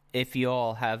 If you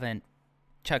all haven't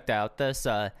checked out this,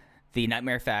 the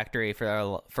Nightmare Factory, for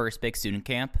our first big student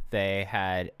camp, they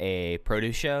had a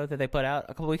produce show that they put out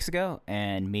a couple weeks ago,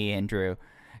 and me and Drew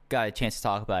got a chance to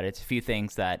talk about it. It's a few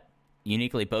things that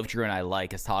uniquely both Drew and I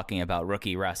like, is talking about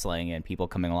rookie wrestling and people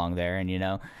coming along there. And, you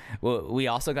know, we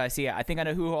also got to see, I think I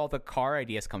know who all the car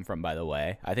ideas come from, by the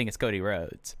way. I think it's Cody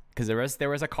Rhodes, because there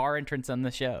was a car entrance on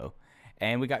the show,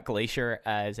 and we got Glacier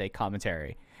as a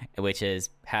commentary, which has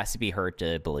to be heard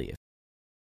to believe.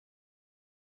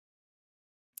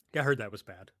 Yeah, I heard that was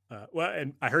bad. Well,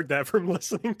 and I heard that from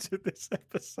listening to this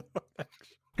episode.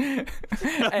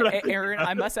 Aaron,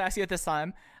 I must ask you at this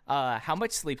time, how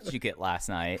much sleep did you get last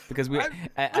night? Because like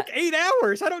 8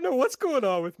 hours. I don't know what's going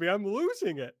on with me. I'm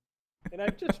losing it. And I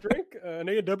just drank an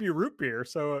A&W root beer.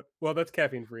 So, well, that's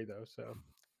caffeine free though. So,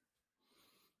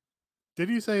 did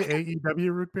you say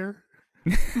AEW root beer?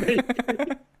 I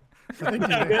think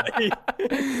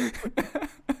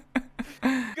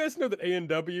you guys know that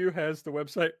A&W has the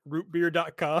website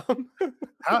rootbeer.com?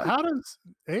 How does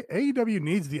AEW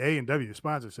needs the A&W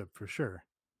sponsorship for sure?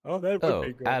 Oh, that would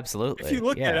be good. Absolutely. If you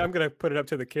look at it, I'm going to put it up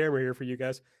to the camera here for you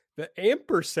guys. The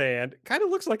ampersand kind of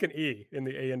looks like an E in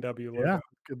the A&W logo. Yeah,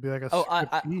 could be like a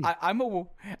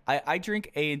I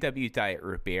drink A&W diet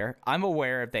root beer. I'm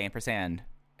aware of the ampersand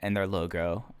and their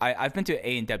logo. I've been to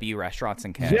A&W restaurants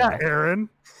in Canada. Yeah, Aaron.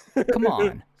 Come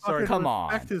on. Sorry. Come on.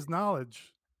 Respect his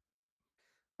knowledge.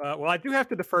 Well, I do have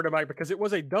to defer to Mike because it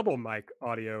was a double Mike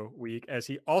audio week, as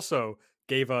he also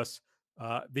gave us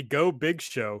the Go Big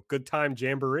Show Good Time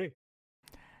Jamboree.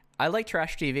 I like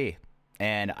trash TV,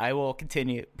 and I will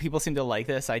continue. People seem to like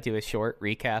this. I do a short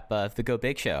recap of the Go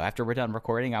Big Show. After we're done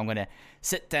recording, I'm going to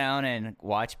sit down and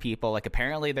watch people. Like,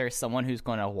 apparently there's someone who's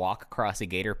going to walk across a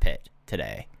gator pit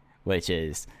today, which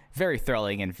is very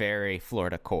thrilling and very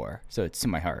Florida core. So it's to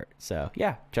my heart. So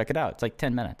yeah, check it out. It's like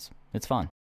 10 minutes. It's fun.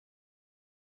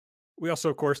 We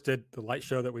also, of course, did the light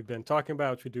show that we've been talking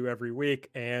about, which we do every week.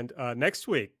 And next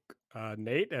week,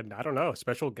 Nate and I don't know, a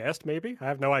special guest maybe? I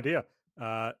have no idea.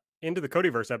 Into the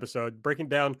Codyverse episode, breaking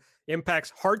down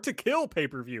Impact's Hard to Kill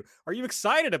pay-per-view. Are you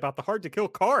excited about the Hard to Kill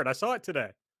card? I saw it today.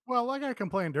 Well, like I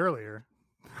complained earlier,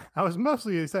 I was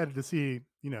mostly excited to see,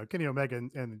 Kenny Omega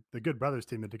and the Good Brothers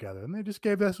teaming together, and they just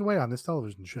gave this away on this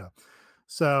television show.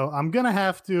 So I'm going to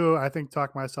have to, I think,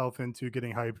 talk myself into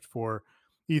getting hyped for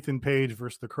Ethan Page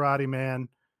versus the Karate Man,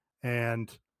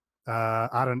 and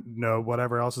I don't know,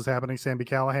 whatever else is happening, Sami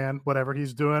Callihan, whatever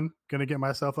he's doing, going to get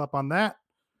myself up on that.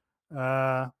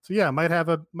 So yeah, might have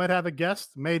a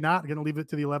guest, may not, going to leave it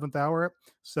to the 11th hour.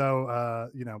 So,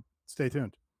 stay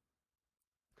tuned.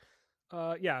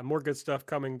 Yeah, more good stuff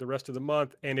coming the rest of the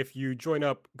month. And if you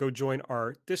go join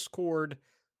our Discord.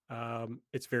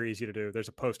 It's very easy to do. There's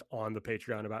a post on the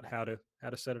Patreon about how to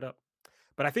set it up.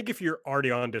 But I think if you're already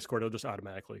on Discord, it'll just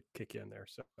automatically kick you in there.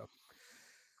 So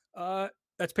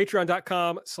that's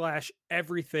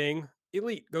patreon.com/everything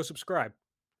elite. Go subscribe.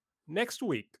 Next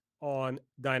week on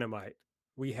Dynamite,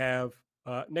 we have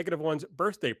Negative One's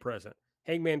birthday present,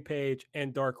 Hangman Page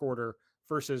and Dark Order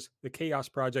versus the Chaos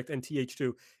Project and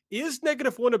TH2. Is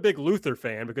Negative One a big Luther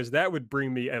fan? Because that would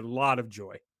bring me a lot of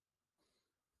joy.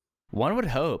 One would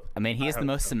hope. I mean, he is the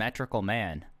most symmetrical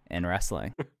man in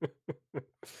wrestling.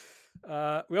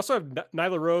 We also have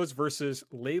Nyla Rose versus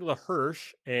Layla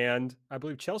Hirsch, and I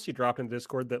believe Chelsea dropped in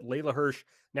Discord that Layla Hirsch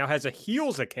now has a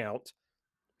heels account,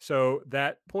 so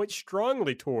that points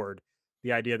strongly toward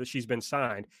the idea that she's been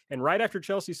signed. And right after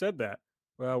Chelsea said that,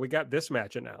 well, we got this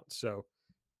match announced, so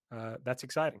that's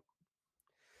exciting.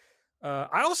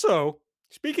 I also,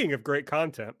 speaking of great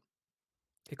content,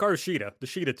 Hikaru Shida, the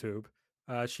Shida Tube,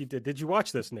 she did you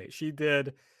watch this, Nate? She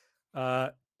did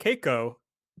Keiko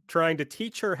trying to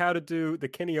teach her how to do the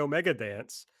Kenny Omega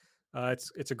dance.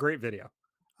 It's a great video.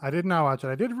 I did not watch it.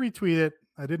 I did retweet it.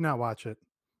 I did not watch it.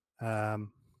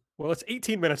 Well, it's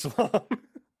 18 minutes long.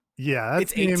 Yeah,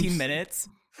 it's 18 minutes.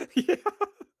 Yeah.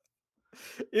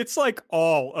 It's like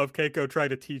all of Keiko trying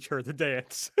to teach her the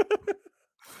dance.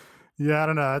 Yeah, I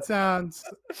don't know.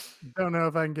 Don't know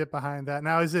if I can get behind that.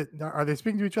 Now, are they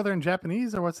speaking to each other in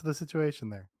Japanese, or what's the situation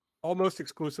there? Almost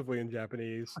exclusively in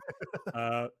Japanese.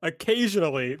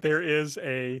 Occasionally there is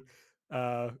a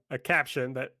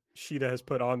caption that Shida has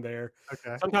put on there.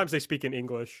 Okay. Sometimes they speak in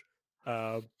English.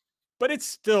 But it's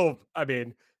still,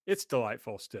 it's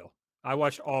delightful still. I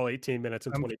watched all 18 minutes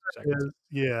and 22 seconds.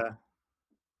 Yeah.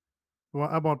 Well,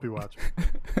 I won't be watching.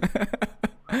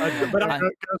 But go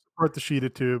support the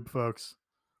Shida Tube, folks.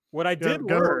 What I did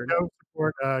learn. Go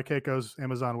support Keiko's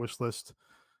Amazon wish list.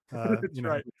 That's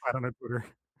right. I don't know Twitter.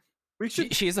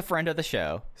 She's a friend of the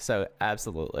show, so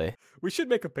absolutely. We should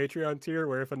make a Patreon tier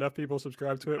where if enough people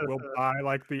subscribe to it, we'll buy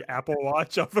like the Apple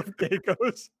Watch off of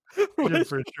Keiko's. Should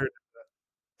for sure.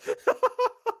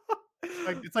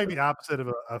 It's like the opposite of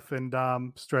a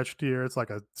Findom stretch tier. It's like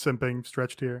a simping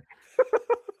stretch tier.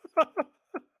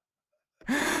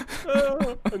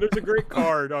 And there's a great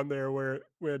card on there where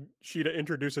when Sheeta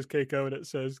introduces Keiko and it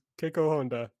says Keiko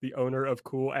Honda, the owner of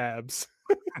cool abs.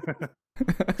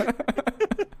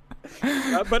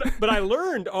 But I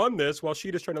learned on this while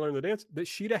Sheeta's trying to learn the dance that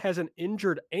Sheeta has an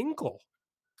injured ankle.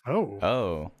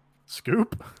 Oh,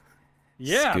 scoop.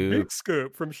 Yeah, big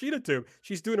scoop from Sheeta Tube.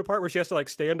 She's doing a part where she has to like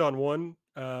stand on one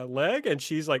leg and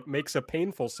she's like makes a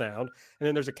painful sound, and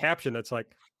then there's a caption that's like,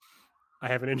 I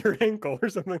have an injured ankle or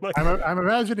something like that. I'm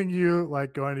imagining you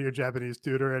like going to your Japanese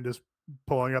tutor and just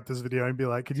pulling up this video and be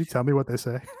like, could you tell me what they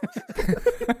say?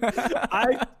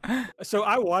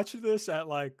 I watched this at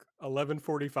like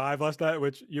 11:45 last night,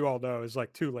 which you all know is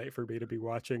like too late for me to be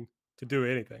watching to do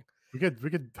anything. We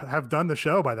could have done the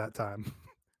show by that time.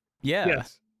 Yeah.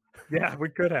 Yes. Yeah, we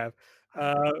could have.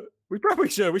 We probably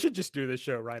should. We should just do this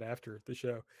show right after the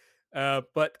show.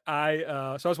 But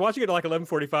I was watching it at like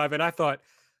 11:45 and I thought,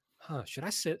 should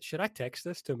I text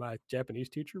this to my Japanese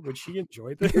teacher? Would she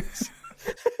enjoy this?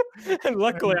 And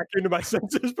luckily I came to my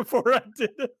senses before I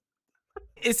did it.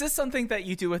 Is this something that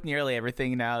you do with nearly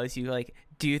everything now? Is you like,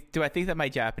 do I think that my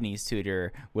Japanese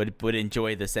tutor would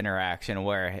enjoy this interaction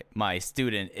where my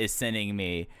student is sending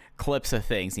me clips of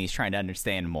things and he's trying to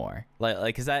understand more?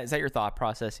 Like is that your thought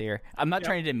process here? I'm not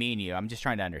trying to demean you. I'm just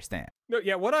trying to understand. No,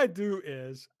 yeah. What I do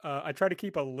is I try to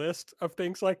keep a list of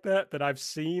things like that I've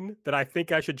seen that I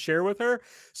think I should share with her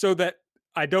so that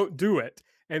I don't do it.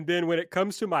 And then when it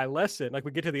comes to my lesson, like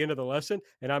we get to the end of the lesson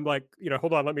and I'm like,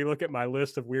 hold on, let me look at my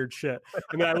list of weird shit.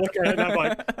 And then I look at it and I'm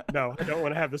like, no, I don't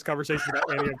want to have this conversation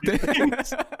about any of these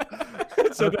things.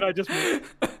 So then I just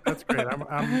move. That's great.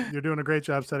 You're doing a great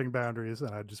job setting boundaries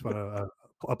and I just want to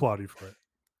applaud you for it.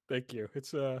 Thank you.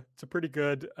 It's a pretty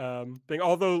good thing.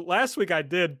 Although last week I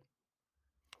don't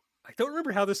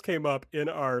remember how this came up in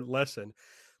our lesson,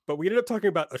 but we ended up talking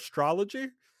about astrology.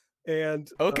 And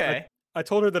okay. I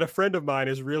told her that a friend of mine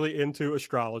is really into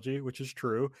astrology, which is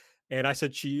true. And I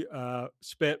said she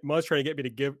spent months trying to get me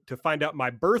to find out my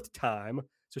birth time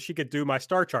so she could do my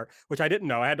star chart, which I didn't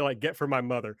know. I had to like get from my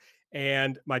mother.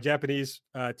 And my Japanese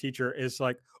teacher is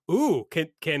like, ooh,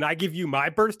 can I give you my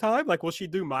birth time? Like, will she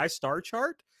do my star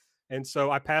chart? And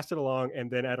so I passed it along. And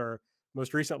then at our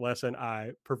most recent lesson,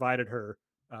 I provided her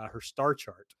her star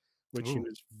chart, which she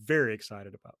was very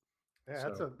excited about. Yeah,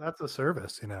 that's a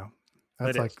service,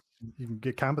 That's like you can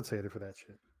get compensated for that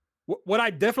shit. What I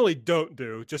definitely don't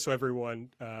do, just so everyone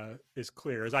is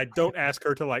clear, is I don't ask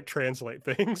her to like translate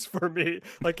things for me.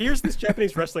 Like, here's this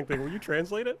Japanese wrestling thing. Will you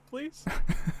translate it, please?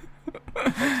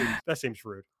 That seems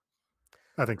rude.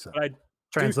 I think so.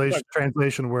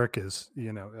 Translation work is,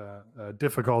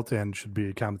 difficult and should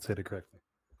be compensated correctly.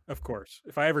 Of course.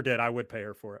 If I ever did, I would pay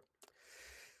her for it.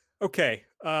 Okay.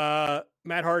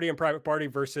 Matt Hardy and Private Party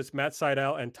versus Matt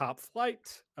Sydal and Top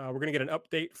Flight. We're going to get an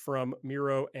update from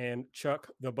Miro and Chuck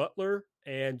the Butler,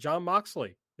 and John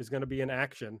Moxley is going to be in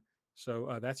action.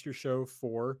 So that's your show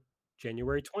for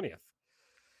January 20th.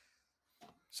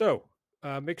 So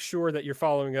make sure that you're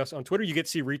following us on Twitter. You get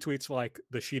to see retweets like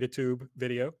the Sheeta Tube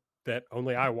video that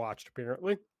only I watched,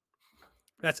 apparently.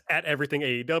 That's at Everything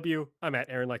AEW. I'm at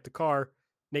Aaron Like the Car.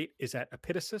 Nate is at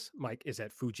Epitasis. Mike is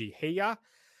at Fuji Heya.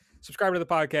 Subscribe to the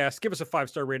podcast, give us a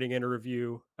 5-star rating and a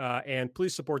review, and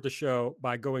please support the show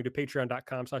by going to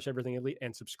patreon.com/everythingelite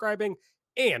and subscribing,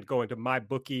 and going to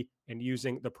MyBookie and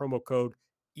using the promo code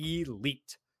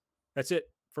ELITE. That's it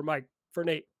for Mike. For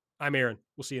Nate, I'm Aaron.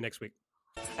 We'll see you next week.